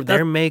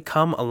there may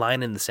come a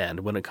line in the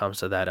sand when it comes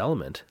to that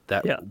element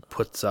that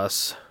puts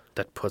us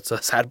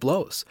at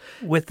blows.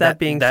 With that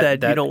being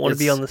said, you don't want to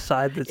be on the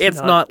side that's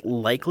it's not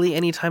likely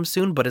anytime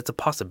soon, but it's a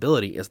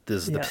possibility.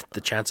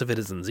 The chance of it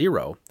isn't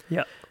zero.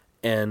 Yeah.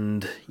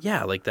 And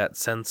yeah, like that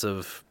sense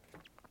of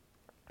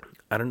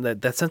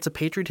that sense of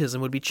patriotism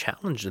would be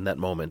challenged in that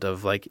moment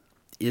of like,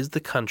 is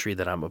the country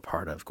that I'm a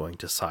part of going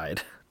to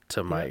side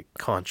to my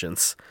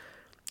conscience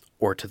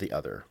or to the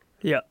other?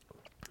 Yeah.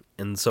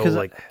 And so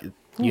like,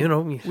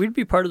 we'd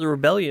be part of the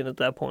rebellion at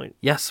that point.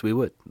 Yes, we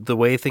would. The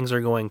way things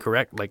are going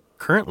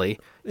currently,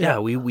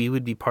 we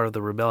would be part of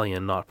the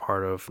rebellion, not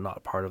part of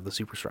the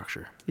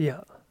superstructure.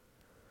 Yeah.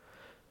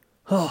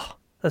 Oh,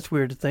 that's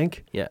weird to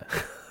think. Yeah.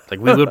 Like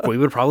we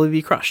would probably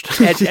be crushed.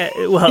 But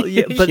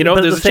but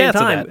at the same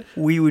time,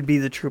 we would be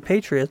the true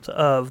patriots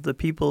of the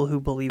people who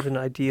believe in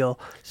ideal,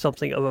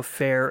 something of a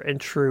fair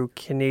and true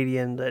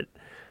Canadian that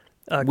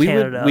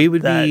Canada. We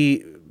would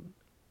be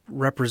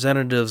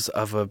representatives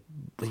of a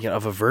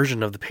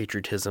version of the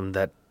patriotism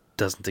that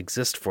doesn't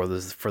exist for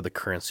the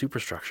current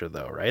superstructure,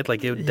 though, right?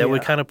 Like that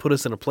would kind of put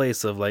us in a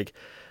place of like,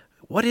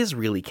 what is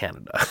really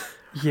Canada?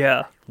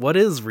 Yeah. What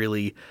is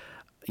really,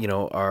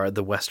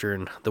 the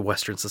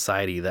Western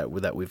society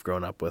that we've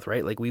grown up with,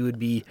 right? Like we would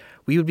be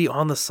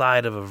on the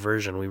side of a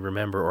version we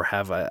remember or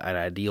have an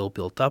ideal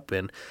built up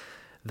in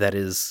that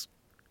is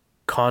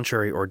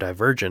contrary or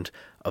divergent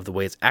of the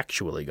way it's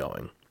actually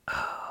going.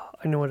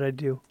 I know what I'd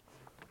do.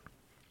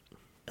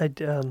 I'd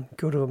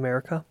go to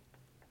America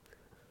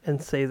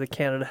and say that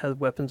Canada has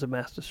weapons of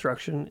mass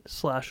destruction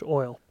 /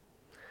 oil.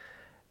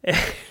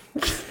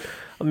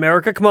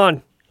 America, come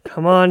on.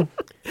 Come on.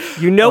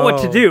 You know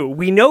what to do.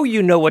 We know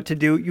you know what to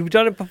do. You've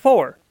done it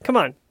before. Come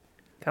on.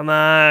 Come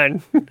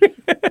on.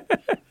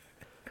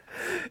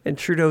 And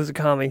Trudeau's a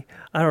commie.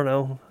 I don't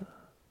know.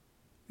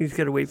 He's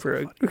got to wait for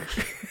it.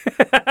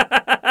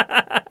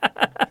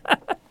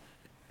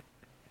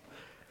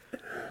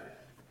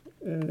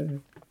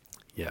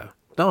 Yeah.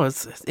 No,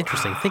 it's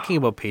interesting. Thinking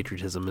about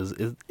patriotism is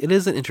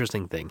an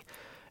interesting thing.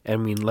 I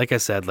mean, like I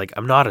said, like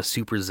I'm not a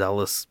super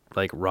zealous,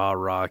 like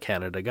rah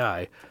Canada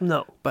guy.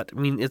 No. But I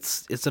mean,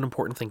 it's an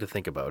important thing to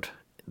think about.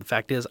 The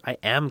fact is, I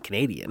am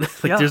Canadian.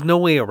 There's no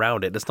way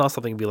around it. It's not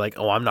something to be like,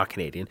 oh, I'm not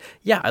Canadian.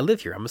 Yeah, I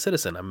live here. I'm a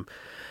citizen. I'm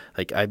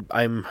like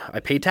I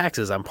pay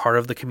taxes. I'm part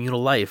of the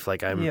communal life.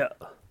 Like I'm. Yeah.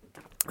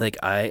 Like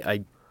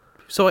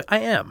so I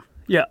am.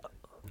 Yeah.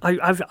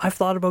 I've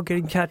thought about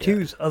getting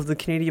tattoos of the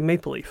Canadian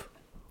maple leaf.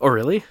 Oh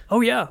really?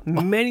 Oh yeah,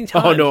 many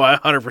times. Oh no, I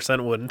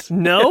 100% wouldn't.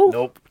 No.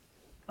 Nope.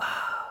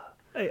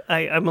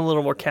 I'm a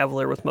little more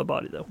cavalier with my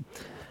body though.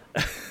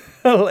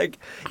 Like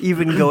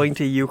even going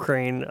to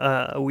Ukraine,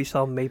 we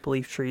saw maple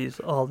leaf trees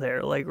all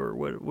there, like or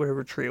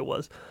whatever tree it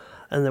was,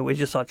 and then we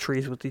just saw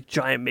trees with these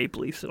giant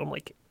maple leaves, and I'm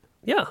like,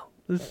 yeah,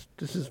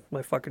 this is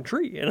my fucking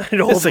tree, and I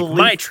don't. It's like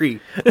my tree.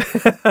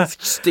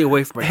 Just stay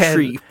away from my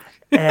tree.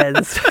 And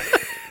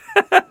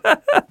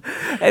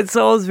and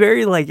so I was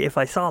very like, if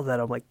I saw that,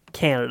 I'm like,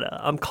 Canada.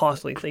 I'm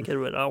constantly thinking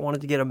of it. I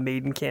wanted to get a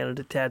Made in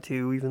Canada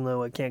tattoo, even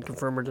though I can't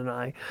confirm or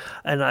deny.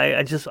 And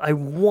I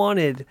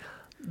wanted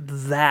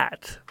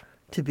that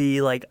to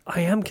be like,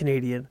 I am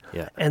Canadian.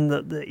 Yeah. And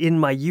the in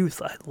my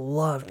youth, I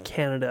loved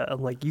Canada.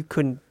 I'm like,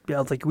 I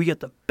was like, we get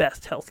the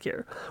best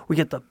healthcare. We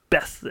get the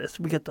best this.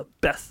 We get the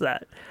best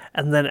that.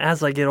 And then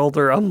as I get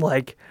older, I'm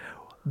like,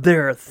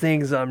 there are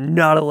things I'm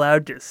not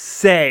allowed to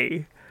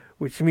say,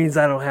 which means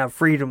I don't have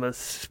freedom of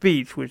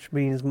speech, which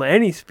means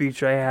any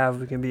speech I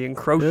have can be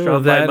encroached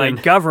on by my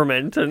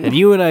government. And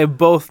you and I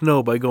both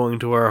know by going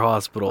to our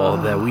hospital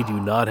that we do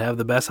not have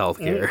the best health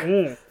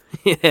care.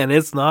 And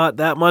it's not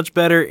that much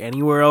better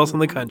anywhere else in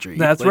the country.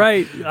 That's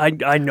right.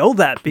 I know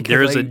that because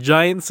there's a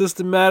giant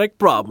systematic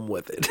problem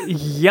with it.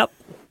 Yep.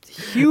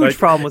 Huge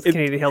problem with the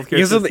Canadian healthcare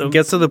system. It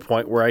gets to the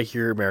point where I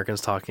hear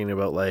Americans talking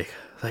about like,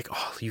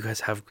 oh, you guys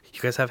have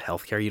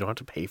healthcare you don't have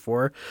to pay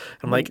for.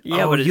 I'm like,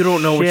 yeah, but you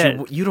don't know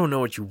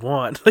what you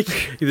want. Like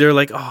they're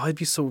like, oh, it'd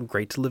be so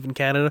great to live in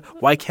Canada.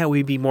 Why can't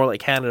we be more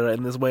like Canada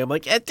in this way? I'm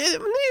like,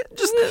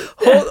 just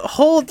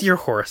hold your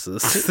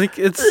horses. Like,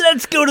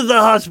 let's go to the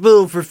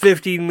hospital for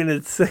 15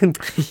 minutes and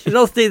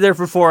I'll stay there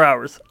for 4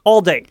 hours all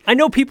day. I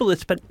know people that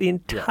spent the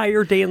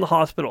entire day in the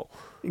hospital.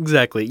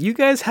 Exactly. You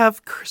guys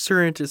have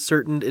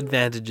certain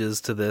advantages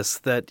to this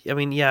that, I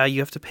mean, yeah, you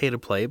have to pay to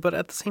play, but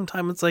at the same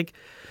time, it's like,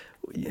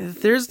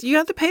 you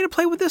have to pay to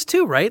play with this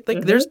too, right?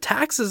 Like there's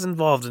taxes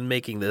involved in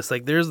making this.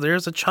 Like there's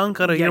a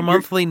chunk out of your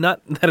monthly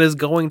nut that is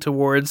going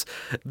towards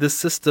the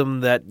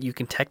system that you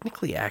can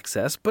technically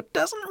access, but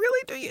doesn't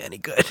really do you any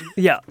good.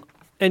 Yeah.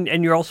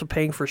 And you're also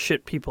paying for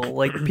shit people,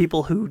 like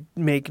people who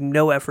make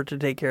no effort to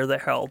take care of their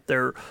health.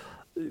 They're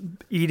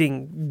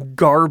eating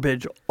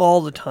garbage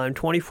all the time,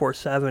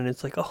 24/7.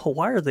 It's like, oh,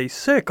 why are they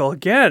sick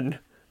again?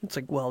 It's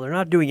like, well, they're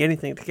not doing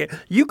anything to get.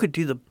 You could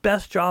do the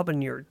best job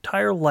in your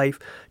entire life,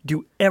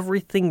 do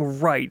everything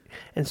right,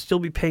 and still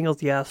be paying out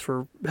the ass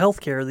for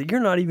healthcare that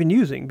you're not even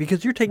using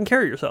because you're taking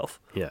care of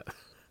yourself. Yeah.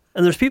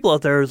 And there's people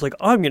out there who's like,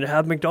 I'm going to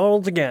have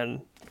McDonald's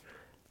again.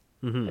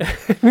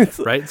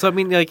 Mm-hmm. Right. So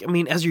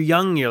as you're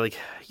young, you're like,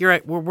 you're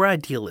right. We're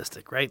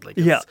idealistic, right? Like,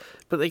 yeah.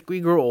 But like we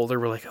grow older,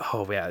 we're like,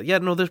 oh yeah,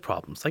 no, there's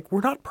problems. Like we're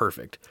not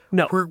perfect.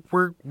 No,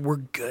 we're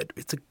good.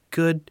 It's a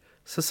good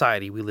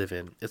society we live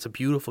in. It's a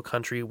beautiful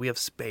country. We have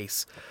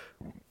space.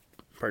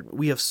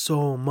 We have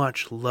so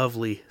much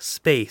lovely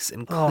space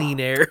and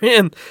clean air,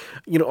 and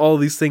all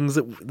these things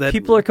that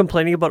people are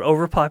complaining about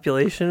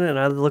overpopulation, and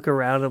I look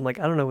around, and I'm like,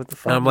 I don't know what the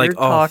fuck you're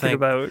talking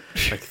about.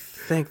 Like,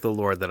 thank the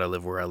Lord that I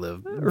live where I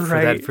live for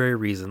right. that very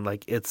reason.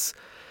 Like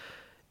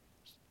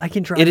I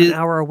can drive an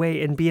hour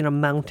away and be in a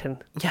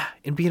mountain. Yeah,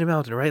 and be in a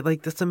mountain, right?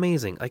 Like that's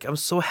amazing. Like I'm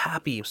so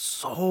happy, I'm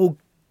so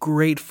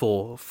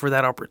grateful for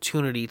that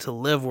opportunity to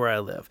live where I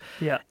live.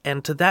 Yeah.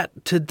 And to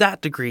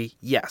that degree,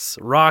 yes,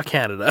 raw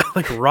Canada,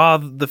 like raw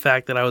the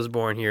fact that I was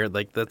born here,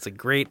 like that's a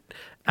great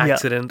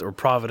accident or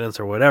providence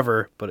or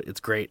whatever, but it's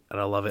great and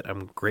I love it.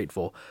 I'm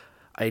grateful.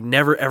 I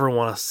never ever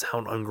want to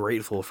sound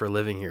ungrateful for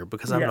living here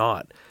because I'm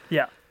not.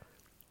 Yeah.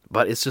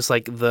 But it's just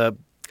like the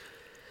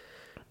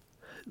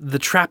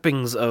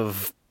trappings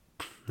of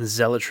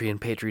zealotry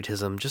and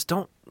patriotism just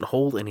don't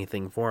hold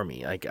anything for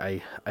me. Like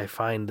I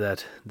find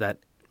that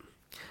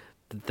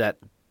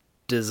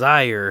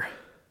desire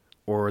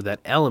or that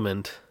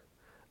element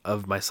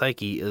of my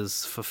psyche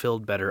is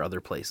fulfilled better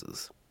other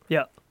places.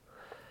 Yeah.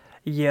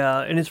 Yeah,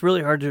 and it's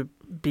really hard to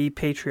be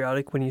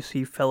patriotic when you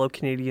see fellow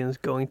Canadians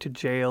going to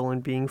jail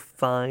and being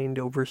fined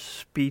over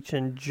speech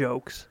and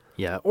jokes.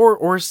 Yeah,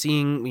 or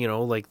seeing,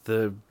 like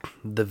the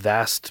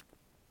vast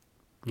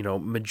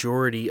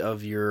majority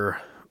of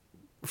your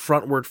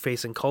frontward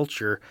facing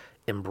culture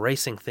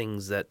embracing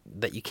things that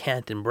you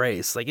can't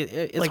embrace. Like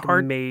it's like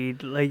hard.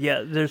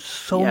 There's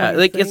so Yeah, many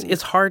like things.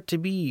 it's hard to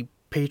be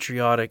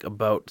patriotic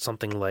about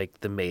something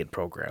like the MAID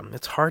program.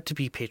 It's hard to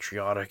be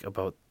patriotic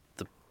about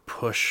the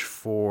push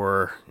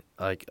for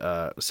like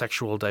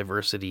sexual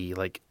diversity,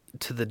 like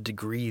to the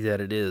degree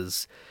that it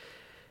is.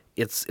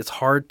 It's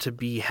hard to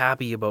be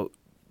happy about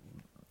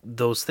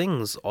those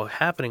things all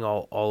happening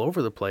all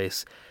over the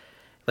place.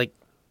 Like,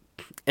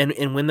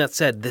 and when that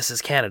said, this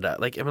is Canada.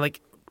 Like, I'm like,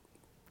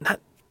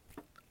 not.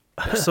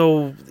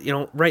 So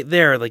right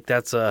there, like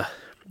that's a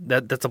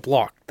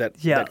block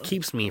that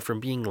keeps me from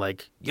being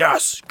like,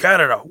 yes,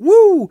 Canada,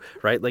 woo,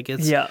 right? Like it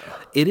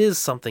is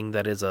something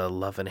that is a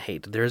love and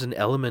hate. There's an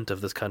element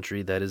of this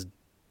country that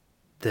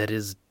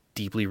is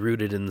deeply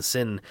rooted in the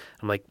sin.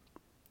 I'm like,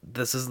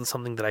 this isn't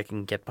something that I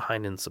can get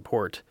behind and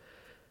support.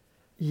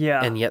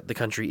 Yeah. And yet the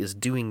country is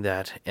doing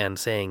that and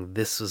saying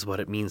this is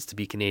what it means to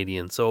be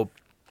Canadian. So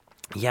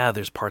yeah,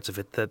 there's parts of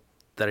it that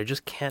I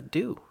just can't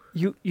do.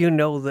 You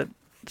know that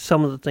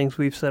some of the things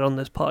we've said on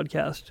this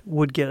podcast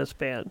would get us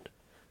banned.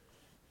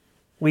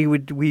 We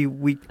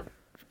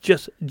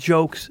just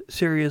jokes,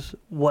 serious,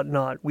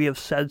 whatnot. We have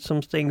said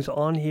some things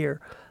on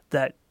here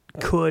that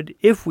could,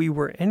 if we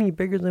were any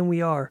bigger than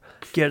we are,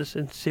 get us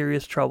in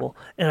serious trouble.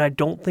 And I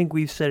don't think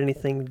we've said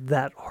anything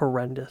that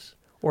horrendous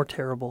or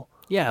terrible.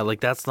 Yeah,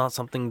 like that's not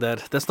something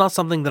that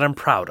I'm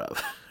proud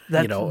of.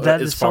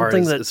 As far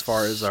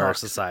as our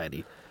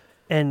society.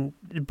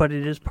 But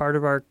it is part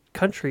of our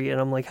country,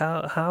 and I'm like,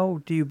 how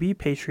do you be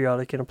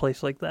patriotic in a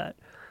place like that?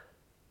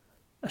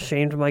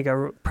 Ashamed of my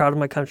government, proud of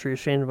my country,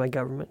 ashamed of my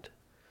government.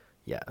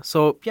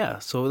 So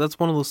that's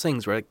one of those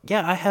things, right?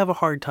 Yeah, I have a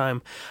hard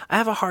time,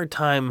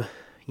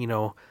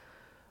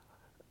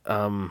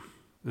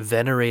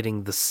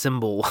 venerating the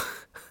symbol,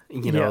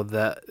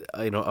 that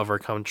of our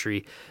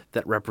country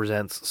that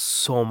represents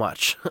so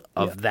much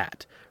of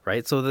that,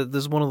 right? So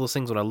there's one of those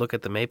things when I look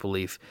at the maple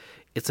leaf,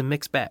 it's a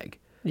mixed bag.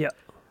 Yeah.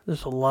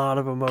 There's a lot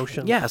of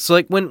emotions. Yeah, so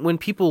like when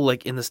people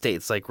like in the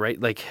States, like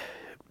right, like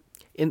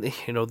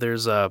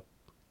there's a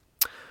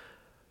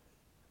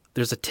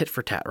tit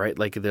for tat, right?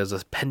 Like there's a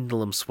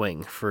pendulum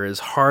swing. For as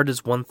hard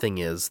as one thing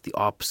is, the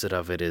opposite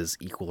of it is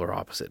equal or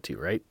opposite to,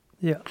 right?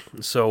 Yeah.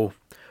 So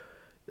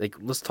like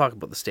let's talk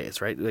about the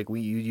States, right? Like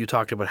you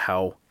talked about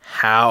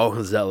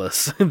how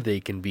zealous they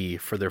can be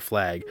for their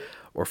flag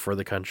or for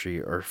the country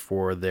or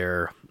for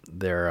their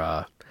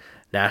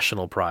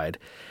national pride.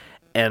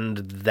 And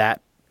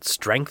that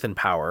strength and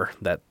power,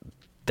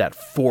 that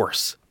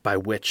force by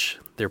which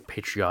they're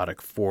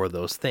patriotic for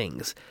those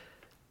things.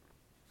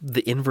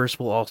 The inverse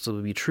will also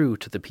be true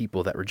to the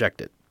people that reject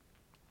it,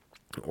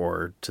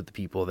 or to the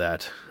people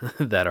that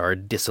are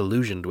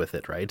disillusioned with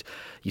it, right?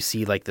 You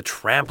see like the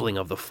trampling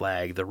of the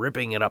flag, the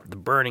ripping it up, the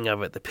burning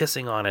of it, the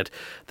pissing on it,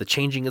 the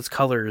changing its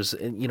colors,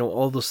 and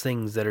all those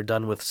things that are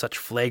done with such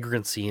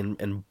flagrancy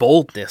and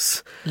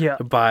boldness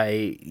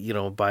by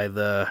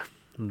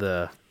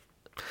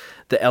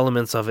the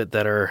elements of it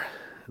that are,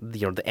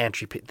 the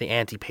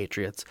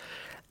anti-patriots.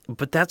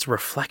 But that's a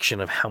reflection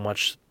of how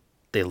much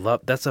they love.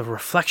 That's a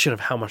reflection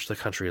of how much the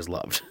country is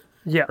loved.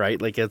 Yeah.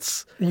 Right? Like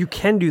you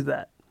can do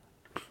that.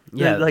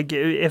 Yeah. Like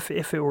if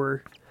you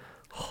were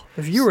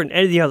in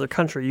any other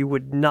country, you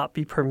would not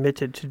be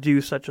permitted to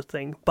do such a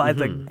thing by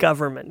the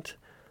government.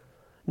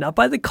 Not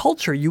by the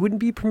culture. You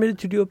wouldn't be permitted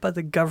to do it by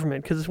the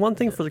government. Because it's one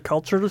thing for the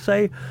culture to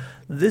say,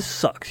 this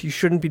sucks. You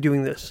shouldn't be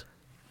doing this.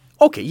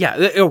 Okay,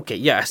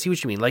 yeah, I see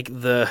what you mean. Like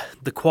the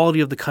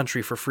quality of the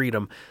country for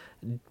freedom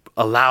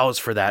allows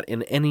for that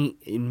in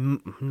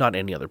not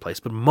any other place,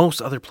 but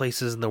most other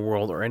places in the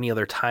world or any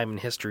other time in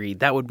history,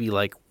 that would be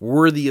like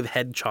worthy of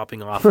head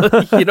chopping off,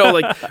 like,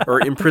 or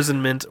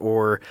imprisonment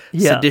or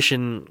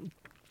sedition.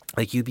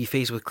 Like you'd be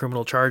faced with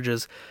criminal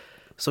charges.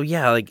 So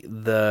yeah, like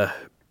the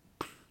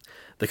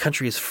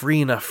country is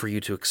free enough for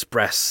you to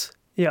express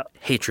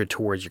hatred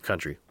towards your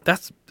country.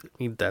 That's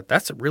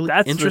a really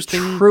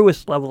interesting, the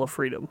truest level of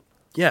freedom.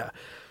 Yeah.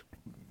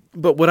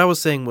 But what I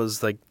was saying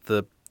was like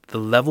the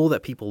level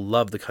that people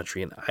love the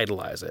country and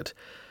idolize it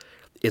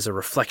is a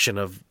reflection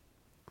of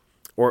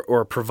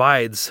or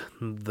provides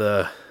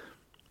the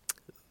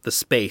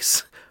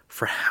space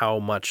for how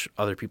much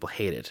other people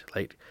hate it.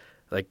 Like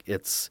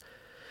it's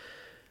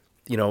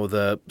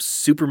the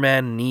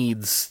Superman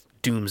needs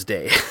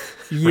Doomsday. Right?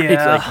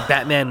 Yeah. Like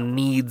Batman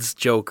needs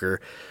Joker.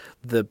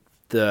 The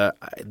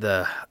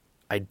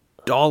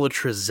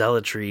idolatrous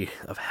zealotry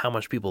of how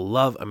much people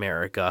love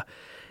America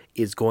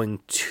is going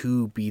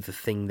to be the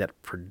thing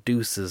that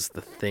produces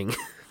the thing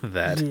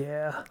that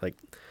like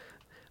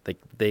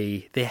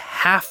they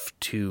have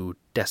to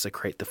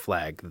desecrate the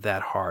flag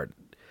that hard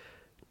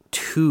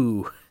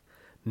to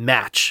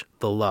match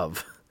the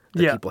love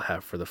that people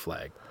have for the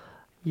flag.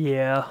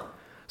 Yeah.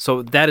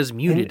 So that is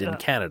muted in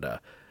Canada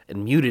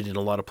and muted in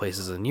a lot of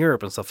places in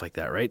Europe and stuff like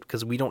that, right?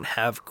 Because we don't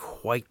have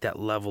quite that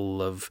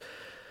level of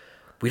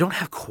we don't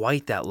have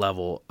quite that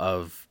level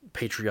of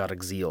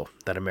patriotic zeal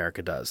that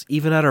America does,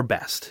 even at our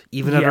best,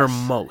 even at our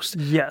most.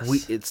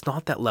 Yes. It's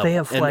not that level. They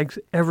have flags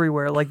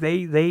everywhere. Like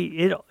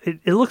it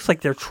looks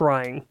like they're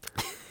trying.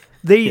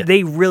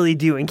 They really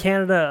do. In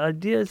Canada,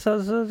 so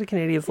there's a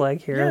Canadian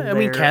flag here. Yeah, I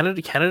mean,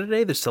 Canada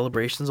Day, there's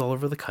celebrations all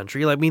over the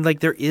country. I mean,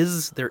 like there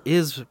is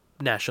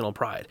national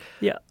pride.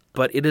 Yeah.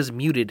 But it is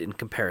muted in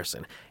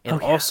comparison.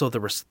 And also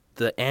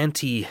the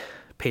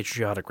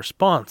anti-patriotic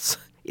response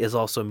is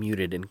also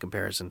muted in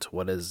comparison to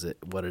what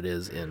it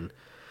is in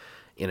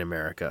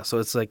America. So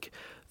it's like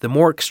the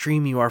more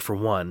extreme you are for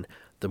one,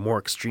 the more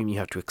extreme you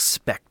have to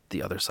expect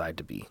the other side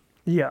to be.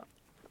 Yeah.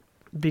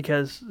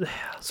 Because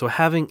so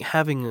having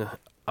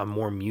a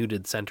more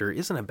muted center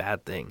isn't a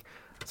bad thing.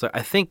 So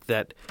I think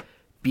that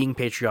being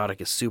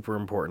patriotic is super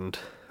important,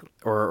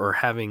 or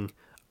having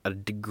a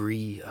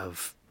degree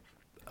of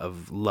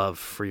love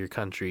for your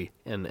country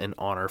and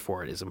honor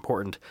for it is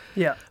important.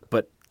 Yeah.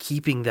 But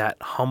keeping that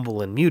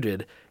humble and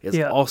muted is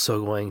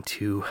also going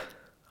to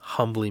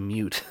humbly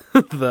mute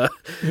the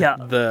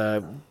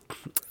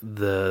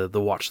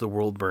watch the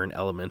world burn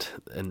element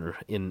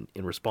in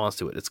response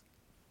to it.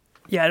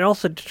 It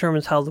also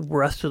determines how the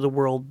rest of the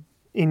world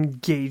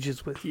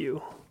engages with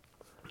you.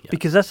 Yeah.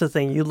 Because that's the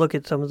thing. You look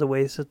at some of the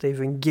ways that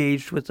they've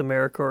engaged with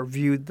America or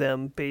viewed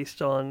them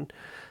based on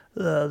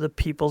the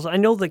peoples. I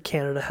know that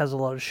Canada has a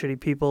lot of shitty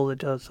people that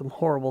does some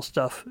horrible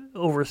stuff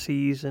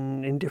overseas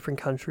and in different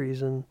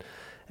countries, and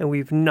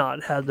we've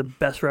not had the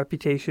best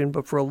reputation.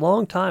 But for a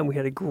long time, we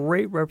had a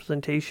great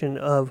representation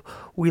of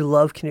we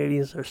love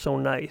Canadians. They're so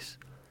nice.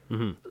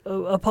 Mm-hmm.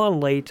 Upon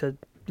late,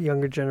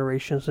 younger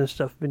generations and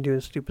stuff have been doing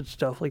stupid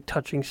stuff like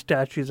touching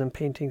statues and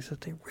paintings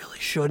that they really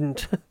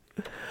shouldn't.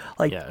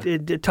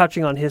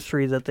 Touching on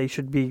history that they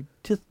should be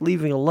just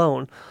leaving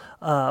alone.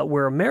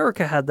 Where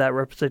America had that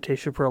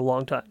representation for a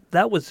long time.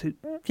 That was,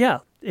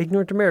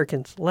 ignorant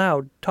Americans,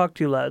 loud, talk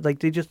too loud. Like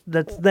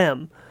that's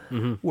them.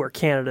 Mm-hmm. Where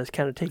Canada's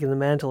kind of taken the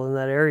mantle in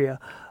that area.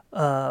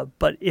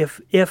 But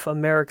if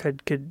America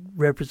could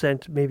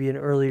represent maybe an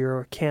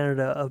earlier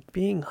Canada of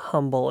being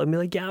humble, I mean,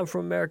 like, I'm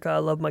from America, I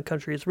love my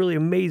country, it's really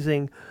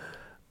amazing.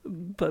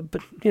 But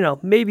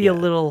maybe a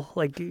little,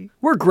 like,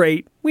 we're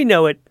great, we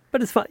know it,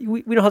 but it's fine.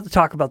 We don't have to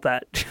talk about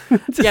that.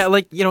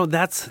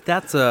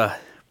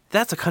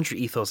 That's a country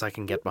ethos I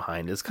can get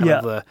behind. It's kind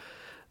of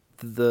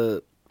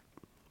the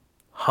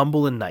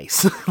humble and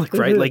nice, like,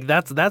 right? Like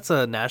that's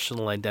a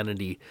national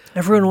identity.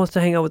 Everyone wants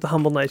to hang out with the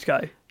humble, nice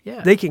guy.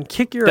 Yeah, they can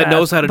kick your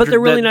ass, but they're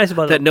really nice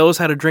about it. That knows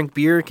how to drink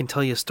beer, can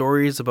tell you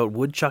stories about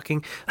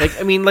woodchucking. Like,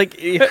 I mean, like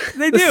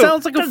they do.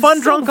 Sounds like a fun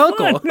drunk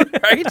uncle,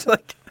 right?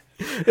 Like,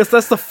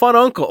 that's the fun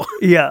uncle.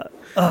 Yeah.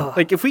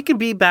 Like, if we can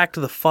be back to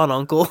the fun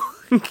uncle.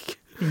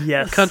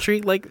 Yes.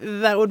 Country, like,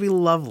 that would be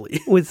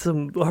lovely. With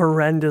some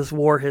horrendous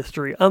war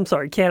history. I'm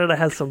sorry, Canada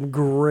has some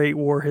great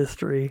war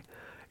history.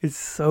 It's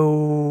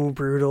so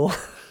brutal.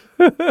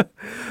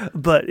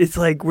 But it's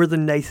like we're the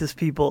nicest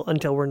people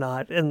until we're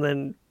not. And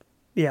then,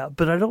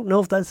 but I don't know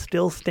if that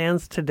still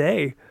stands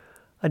today.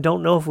 I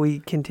don't know if we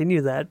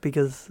continue that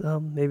because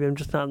maybe I'm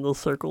just not in those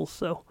circles.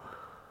 So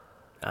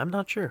I'm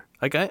not sure.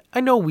 Like,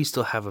 I know we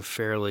still have a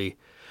fairly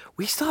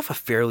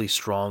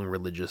strong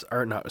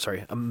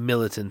a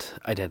militant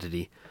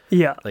identity.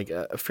 Yeah. Like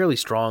a fairly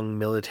strong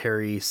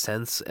military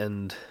sense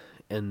and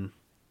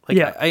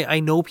like, I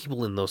know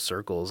people in those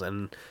circles,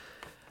 and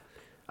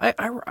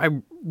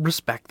I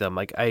respect them.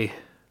 Like,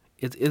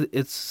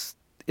 it's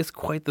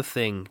quite the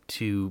thing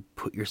to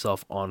put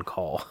yourself on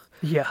call.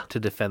 Yeah. To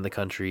defend the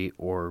country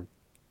or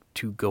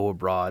to go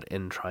abroad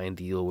and try and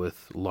deal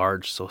with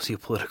large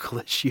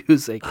sociopolitical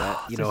issues. Like,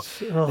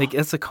 like,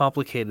 it's a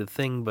complicated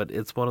thing, but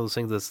it's one of those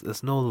things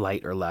that's no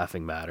light or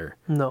laughing matter.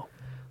 No.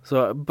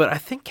 So, but I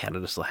think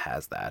Canada still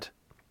has that.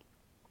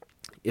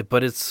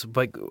 But it's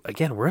like,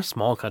 again, we're a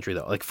small country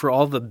though. Like, for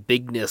all the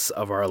bigness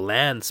of our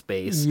land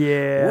space,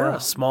 we're a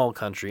small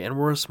country, and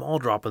we're a small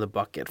drop in the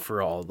bucket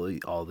for all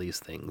these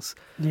things.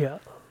 Yeah.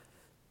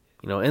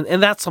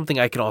 And that's something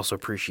I can also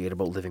appreciate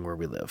about living where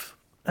we live.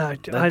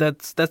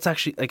 That's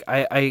actually, like,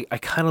 I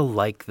kind of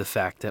like the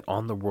fact that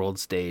on the world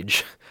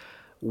stage,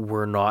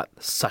 we're not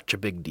such a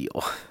big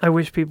deal. I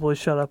wish people would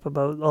shut up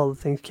about all the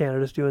things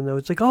Canada's doing, though.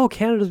 It's like, oh,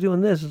 Canada's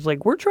doing this. It's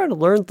like, we're trying to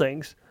learn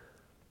things.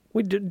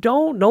 We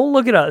don't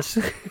look at us.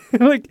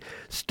 Like,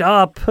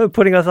 stop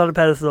putting us on a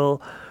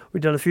pedestal.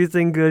 We've done a few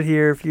things good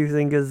here, a few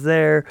things good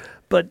there,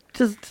 but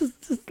just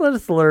let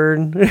us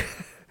learn.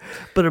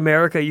 But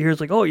America, you hear,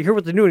 it's like, oh, you hear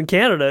what they're doing in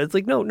Canada. It's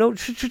like, no,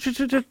 just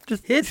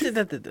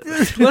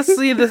let's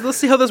see this. Let's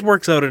see how this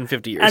works out in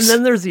 50 years. And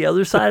then there's the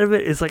other side of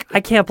it. It's like,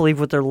 I can't believe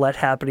what they're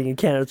happening in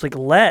Canada. It's like,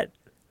 let.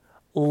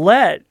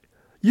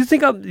 You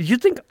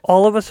think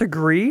all of us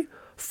agree?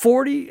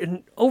 40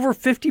 and over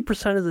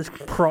 50% of this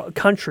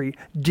country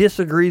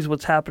disagrees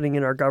what's happening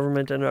in our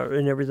government and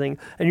everything.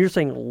 And you're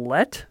saying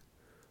let?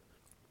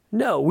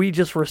 No, we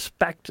just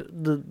respect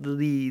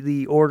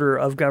the order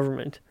of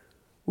government.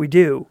 We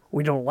do.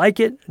 We don't like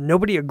it.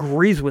 Nobody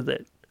agrees with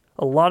it.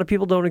 A lot of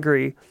people don't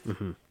agree.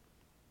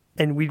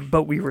 Mm-hmm.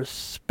 But we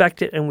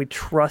respect it, and we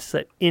trust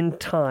that in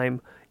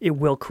time it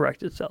will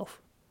correct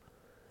itself.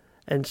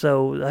 And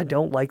so I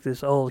don't like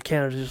this,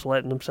 Canada's just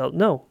letting themselves.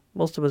 No,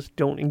 most of us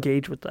don't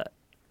engage with that.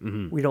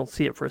 Mm-hmm. We don't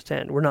see it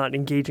firsthand. We're not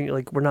engaging,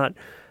 we're not,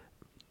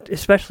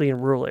 especially in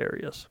rural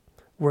areas,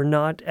 we're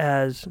not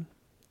as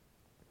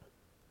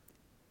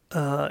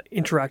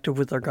interactive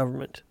with our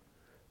government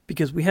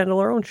because we handle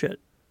our own shit.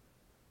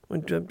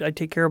 I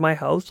take care of my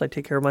house, I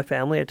take care of my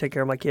family, I take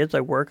care of my kids,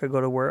 I work, I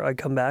go to work, I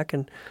come back,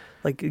 and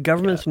the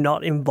government's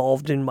not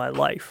involved in my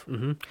life.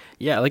 Mm-hmm.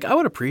 Yeah, I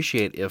would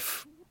appreciate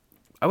if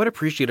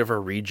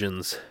our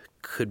regions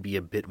could be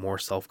a bit more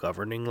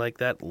self-governing like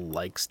that,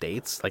 like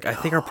states. I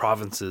think our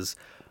provinces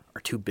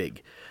are too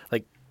big.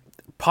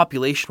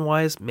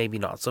 Population-wise, maybe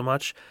not so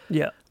much.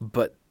 Yeah.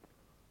 But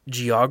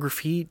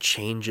geography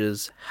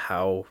changes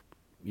how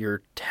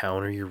your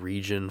town or your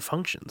region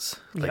functions.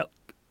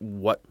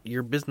 What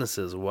your business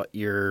is, what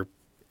your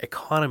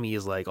economy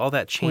is like, all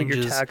that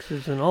changes. Your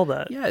taxes and all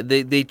that. Yeah,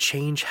 they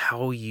change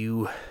how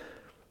you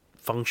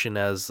function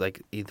as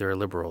either a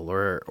liberal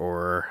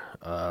or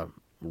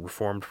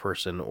reformed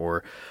person,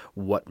 or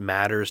what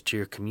matters to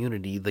your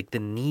community. The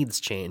needs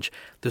change.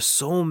 There's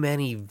so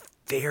many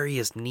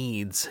various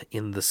needs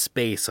in the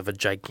space of a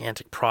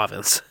gigantic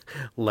province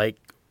like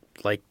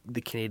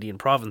the Canadian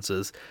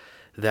provinces,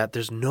 that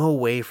there's no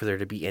way for there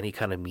to be any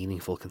kind of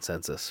meaningful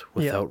consensus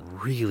without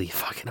really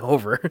fucking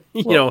over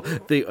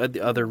the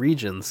other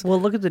regions.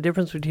 Well, look at the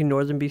difference between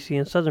northern BC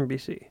and southern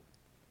BC.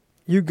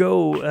 You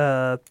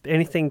go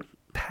anything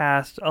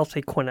past, I'll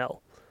say Quesnel,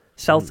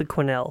 south of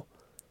Quesnel.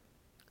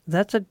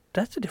 That's a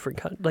different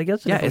country.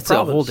 It's province.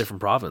 A whole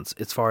different province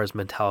as far as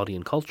mentality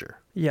and culture.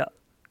 Yeah.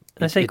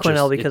 And I say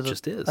Quesnel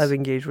because is. I've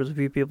engaged with a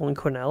few people in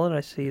Quesnel, and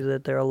I see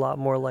that they're a lot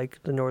more like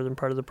the northern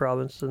part of the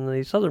province than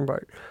the southern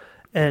part.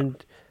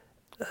 And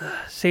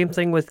same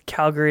thing with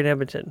Calgary and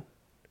Edmonton.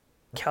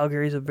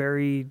 Calgary is a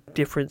very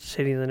different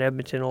city than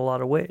Edmonton in a lot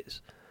of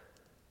ways.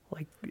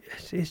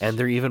 And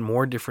they're even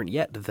more different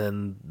yet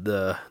than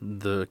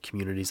the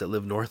communities that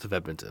live north of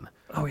Edmonton.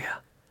 Oh yeah.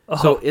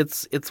 So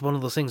it's one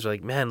of those things where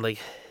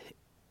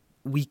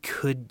we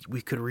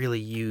could really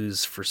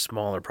use for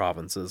smaller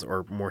provinces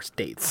or more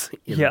states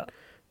in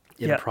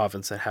a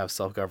province that have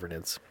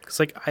self-governance.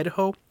 Because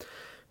Idaho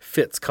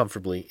fits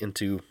comfortably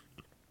into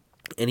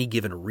any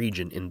given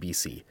region in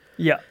BC.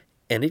 Yeah.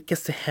 And it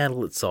gets to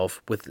handle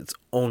itself with its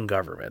own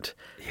government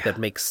that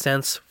makes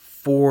sense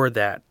for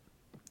that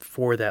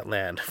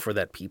land, for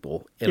that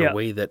people, in a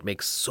way that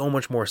makes so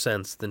much more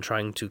sense than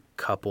trying to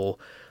couple,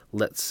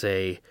 let's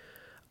say,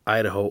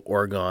 Idaho,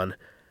 Oregon,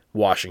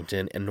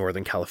 Washington, and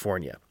Northern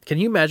California. Can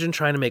you imagine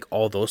trying to make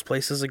all those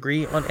places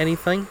agree on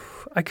anything?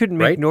 I couldn't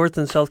make North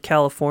and South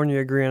California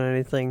agree on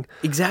anything.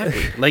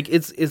 Exactly.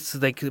 It's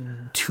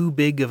too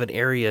big of an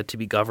area to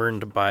be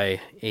governed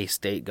by a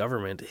state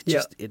government.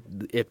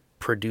 It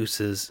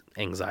produces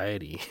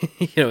anxiety,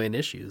 in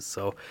issues.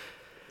 So,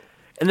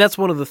 and that's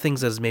one of the things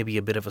that's maybe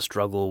a bit of a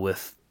struggle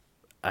with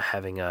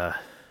having a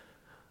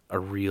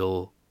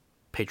real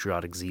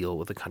patriotic zeal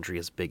with a country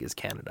as big as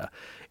Canada,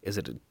 is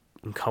it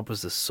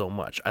encompasses so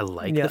much. I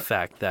like the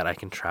fact that I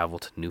can travel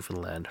to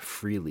Newfoundland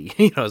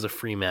freely, as a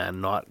free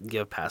man, not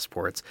give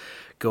passports,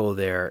 go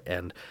there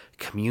and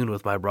commune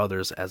with my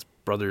brothers as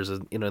brothers,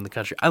 in the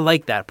country. I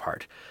like that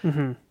part.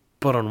 Mm-hmm.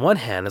 But on one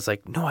hand, it's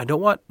no, I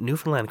don't want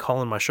Newfoundland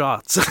calling my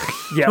shots.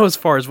 As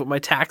far as what my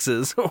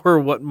taxes or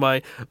what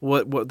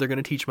they're going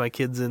to teach my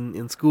kids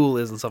in school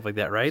is and stuff like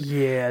that, right?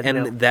 Yeah,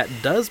 and that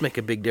does make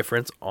a big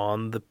difference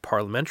on the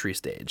parliamentary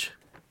stage.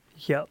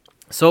 Yep.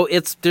 So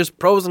there's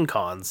pros and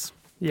cons.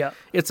 Yeah.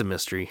 It's a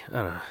mystery.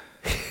 I don't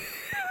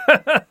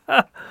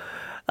know.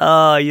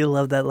 Oh, you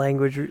love that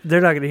language. They're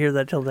not going to hear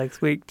that till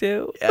next week,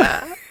 too.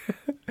 Yeah.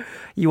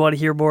 You want to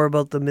hear more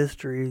about the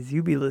mysteries,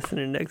 you be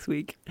listening next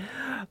week.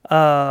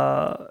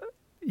 Yeah.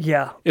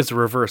 It's a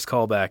reverse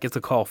callback. It's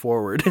a call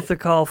forward. It's a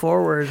call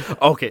forward.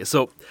 Okay,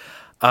 so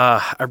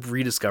I've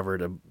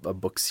rediscovered a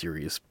book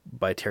series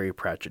by Terry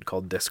Pratchett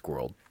called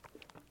Discworld.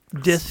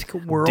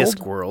 Discworld?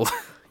 Discworld.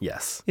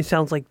 Yes. It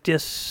sounds like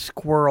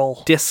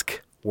Discworld.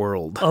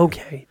 Discworld.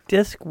 Okay.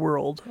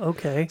 Discworld.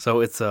 Okay. So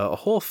it's a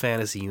whole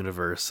fantasy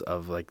universe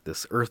of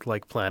this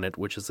Earth-like planet,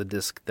 which is a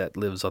disc that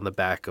lives on the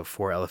back of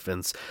 4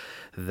 elephants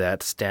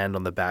that stand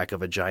on the back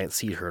of a giant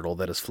sea turtle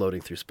that is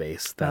floating through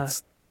space.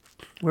 That's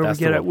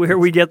where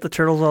we get the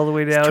turtles all the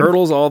way down.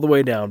 Turtles all the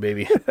way down,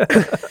 baby.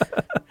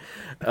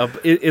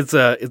 It's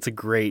a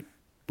great,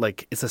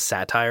 it's a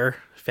satire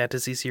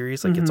fantasy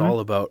series. It's all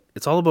about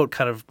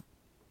kind of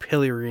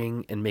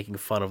pillorying and making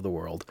fun of the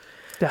world.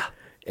 Yeah.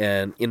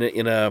 And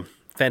in a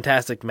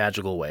fantastic,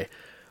 magical way.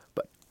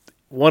 But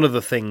one of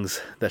the things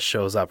that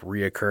shows up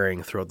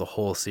reoccurring throughout the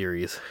whole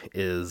series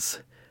is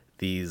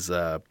these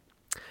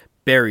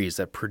berries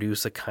that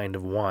produce a kind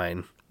of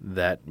wine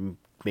that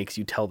makes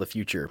you tell the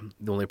future.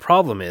 The only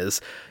problem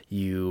is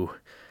these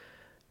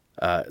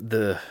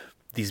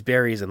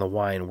berries and the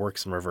wine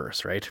works in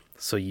reverse, right?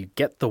 So you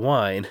get the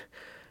wine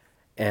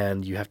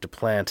and you have to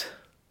plant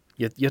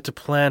the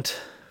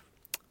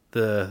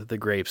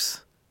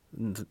grapes,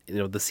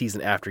 the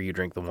season after you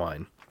drink the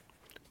wine,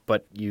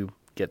 but you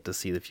get to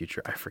see the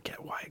future. I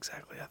forget why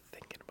exactly I'm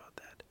thinking about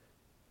that.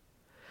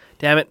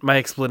 Damn it, my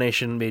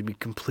explanation made me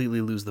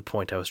completely lose the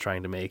point I was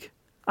trying to make.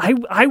 I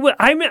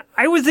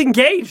was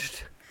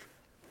engaged.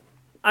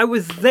 I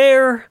was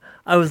there.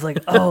 I was like,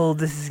 oh,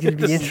 this is going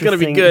to be interesting. Is gonna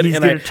be good. He's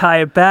going to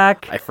tie it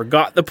back. I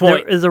forgot the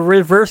point. There is a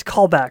reverse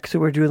callback, so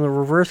we're doing the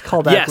reverse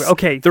callback. Yes,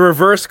 okay. The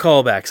reverse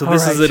callback. So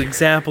this right. is an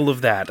example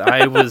of that.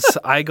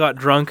 I got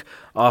drunk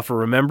off of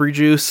Remember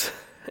juice,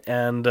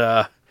 and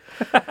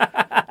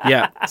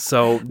yeah.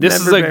 So this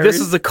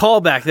is a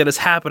callback that is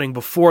happening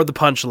before the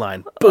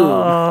punchline. Boom.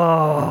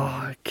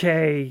 Oh,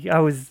 okay. I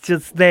was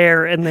just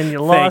there, and then you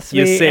lost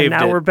me, and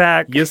now we're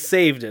back. You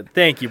saved it.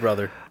 Thank you,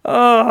 brother.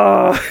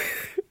 Oh.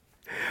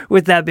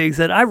 With that being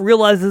said, I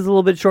realize this is a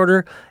little bit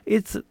shorter.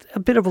 It's a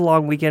bit of a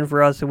long weekend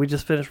for us, and we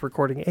just finished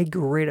recording a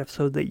great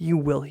episode that you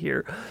will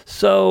hear.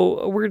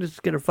 So we're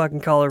just going to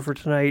fucking call her for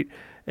tonight.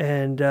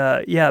 And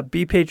yeah,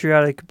 be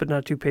patriotic, but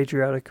not too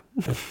patriotic.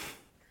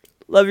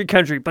 Love your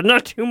country, but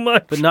not too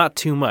much. But not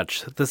too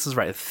much. This is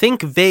right.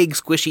 Think vague,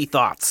 squishy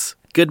thoughts.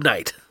 Good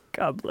night.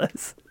 God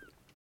bless.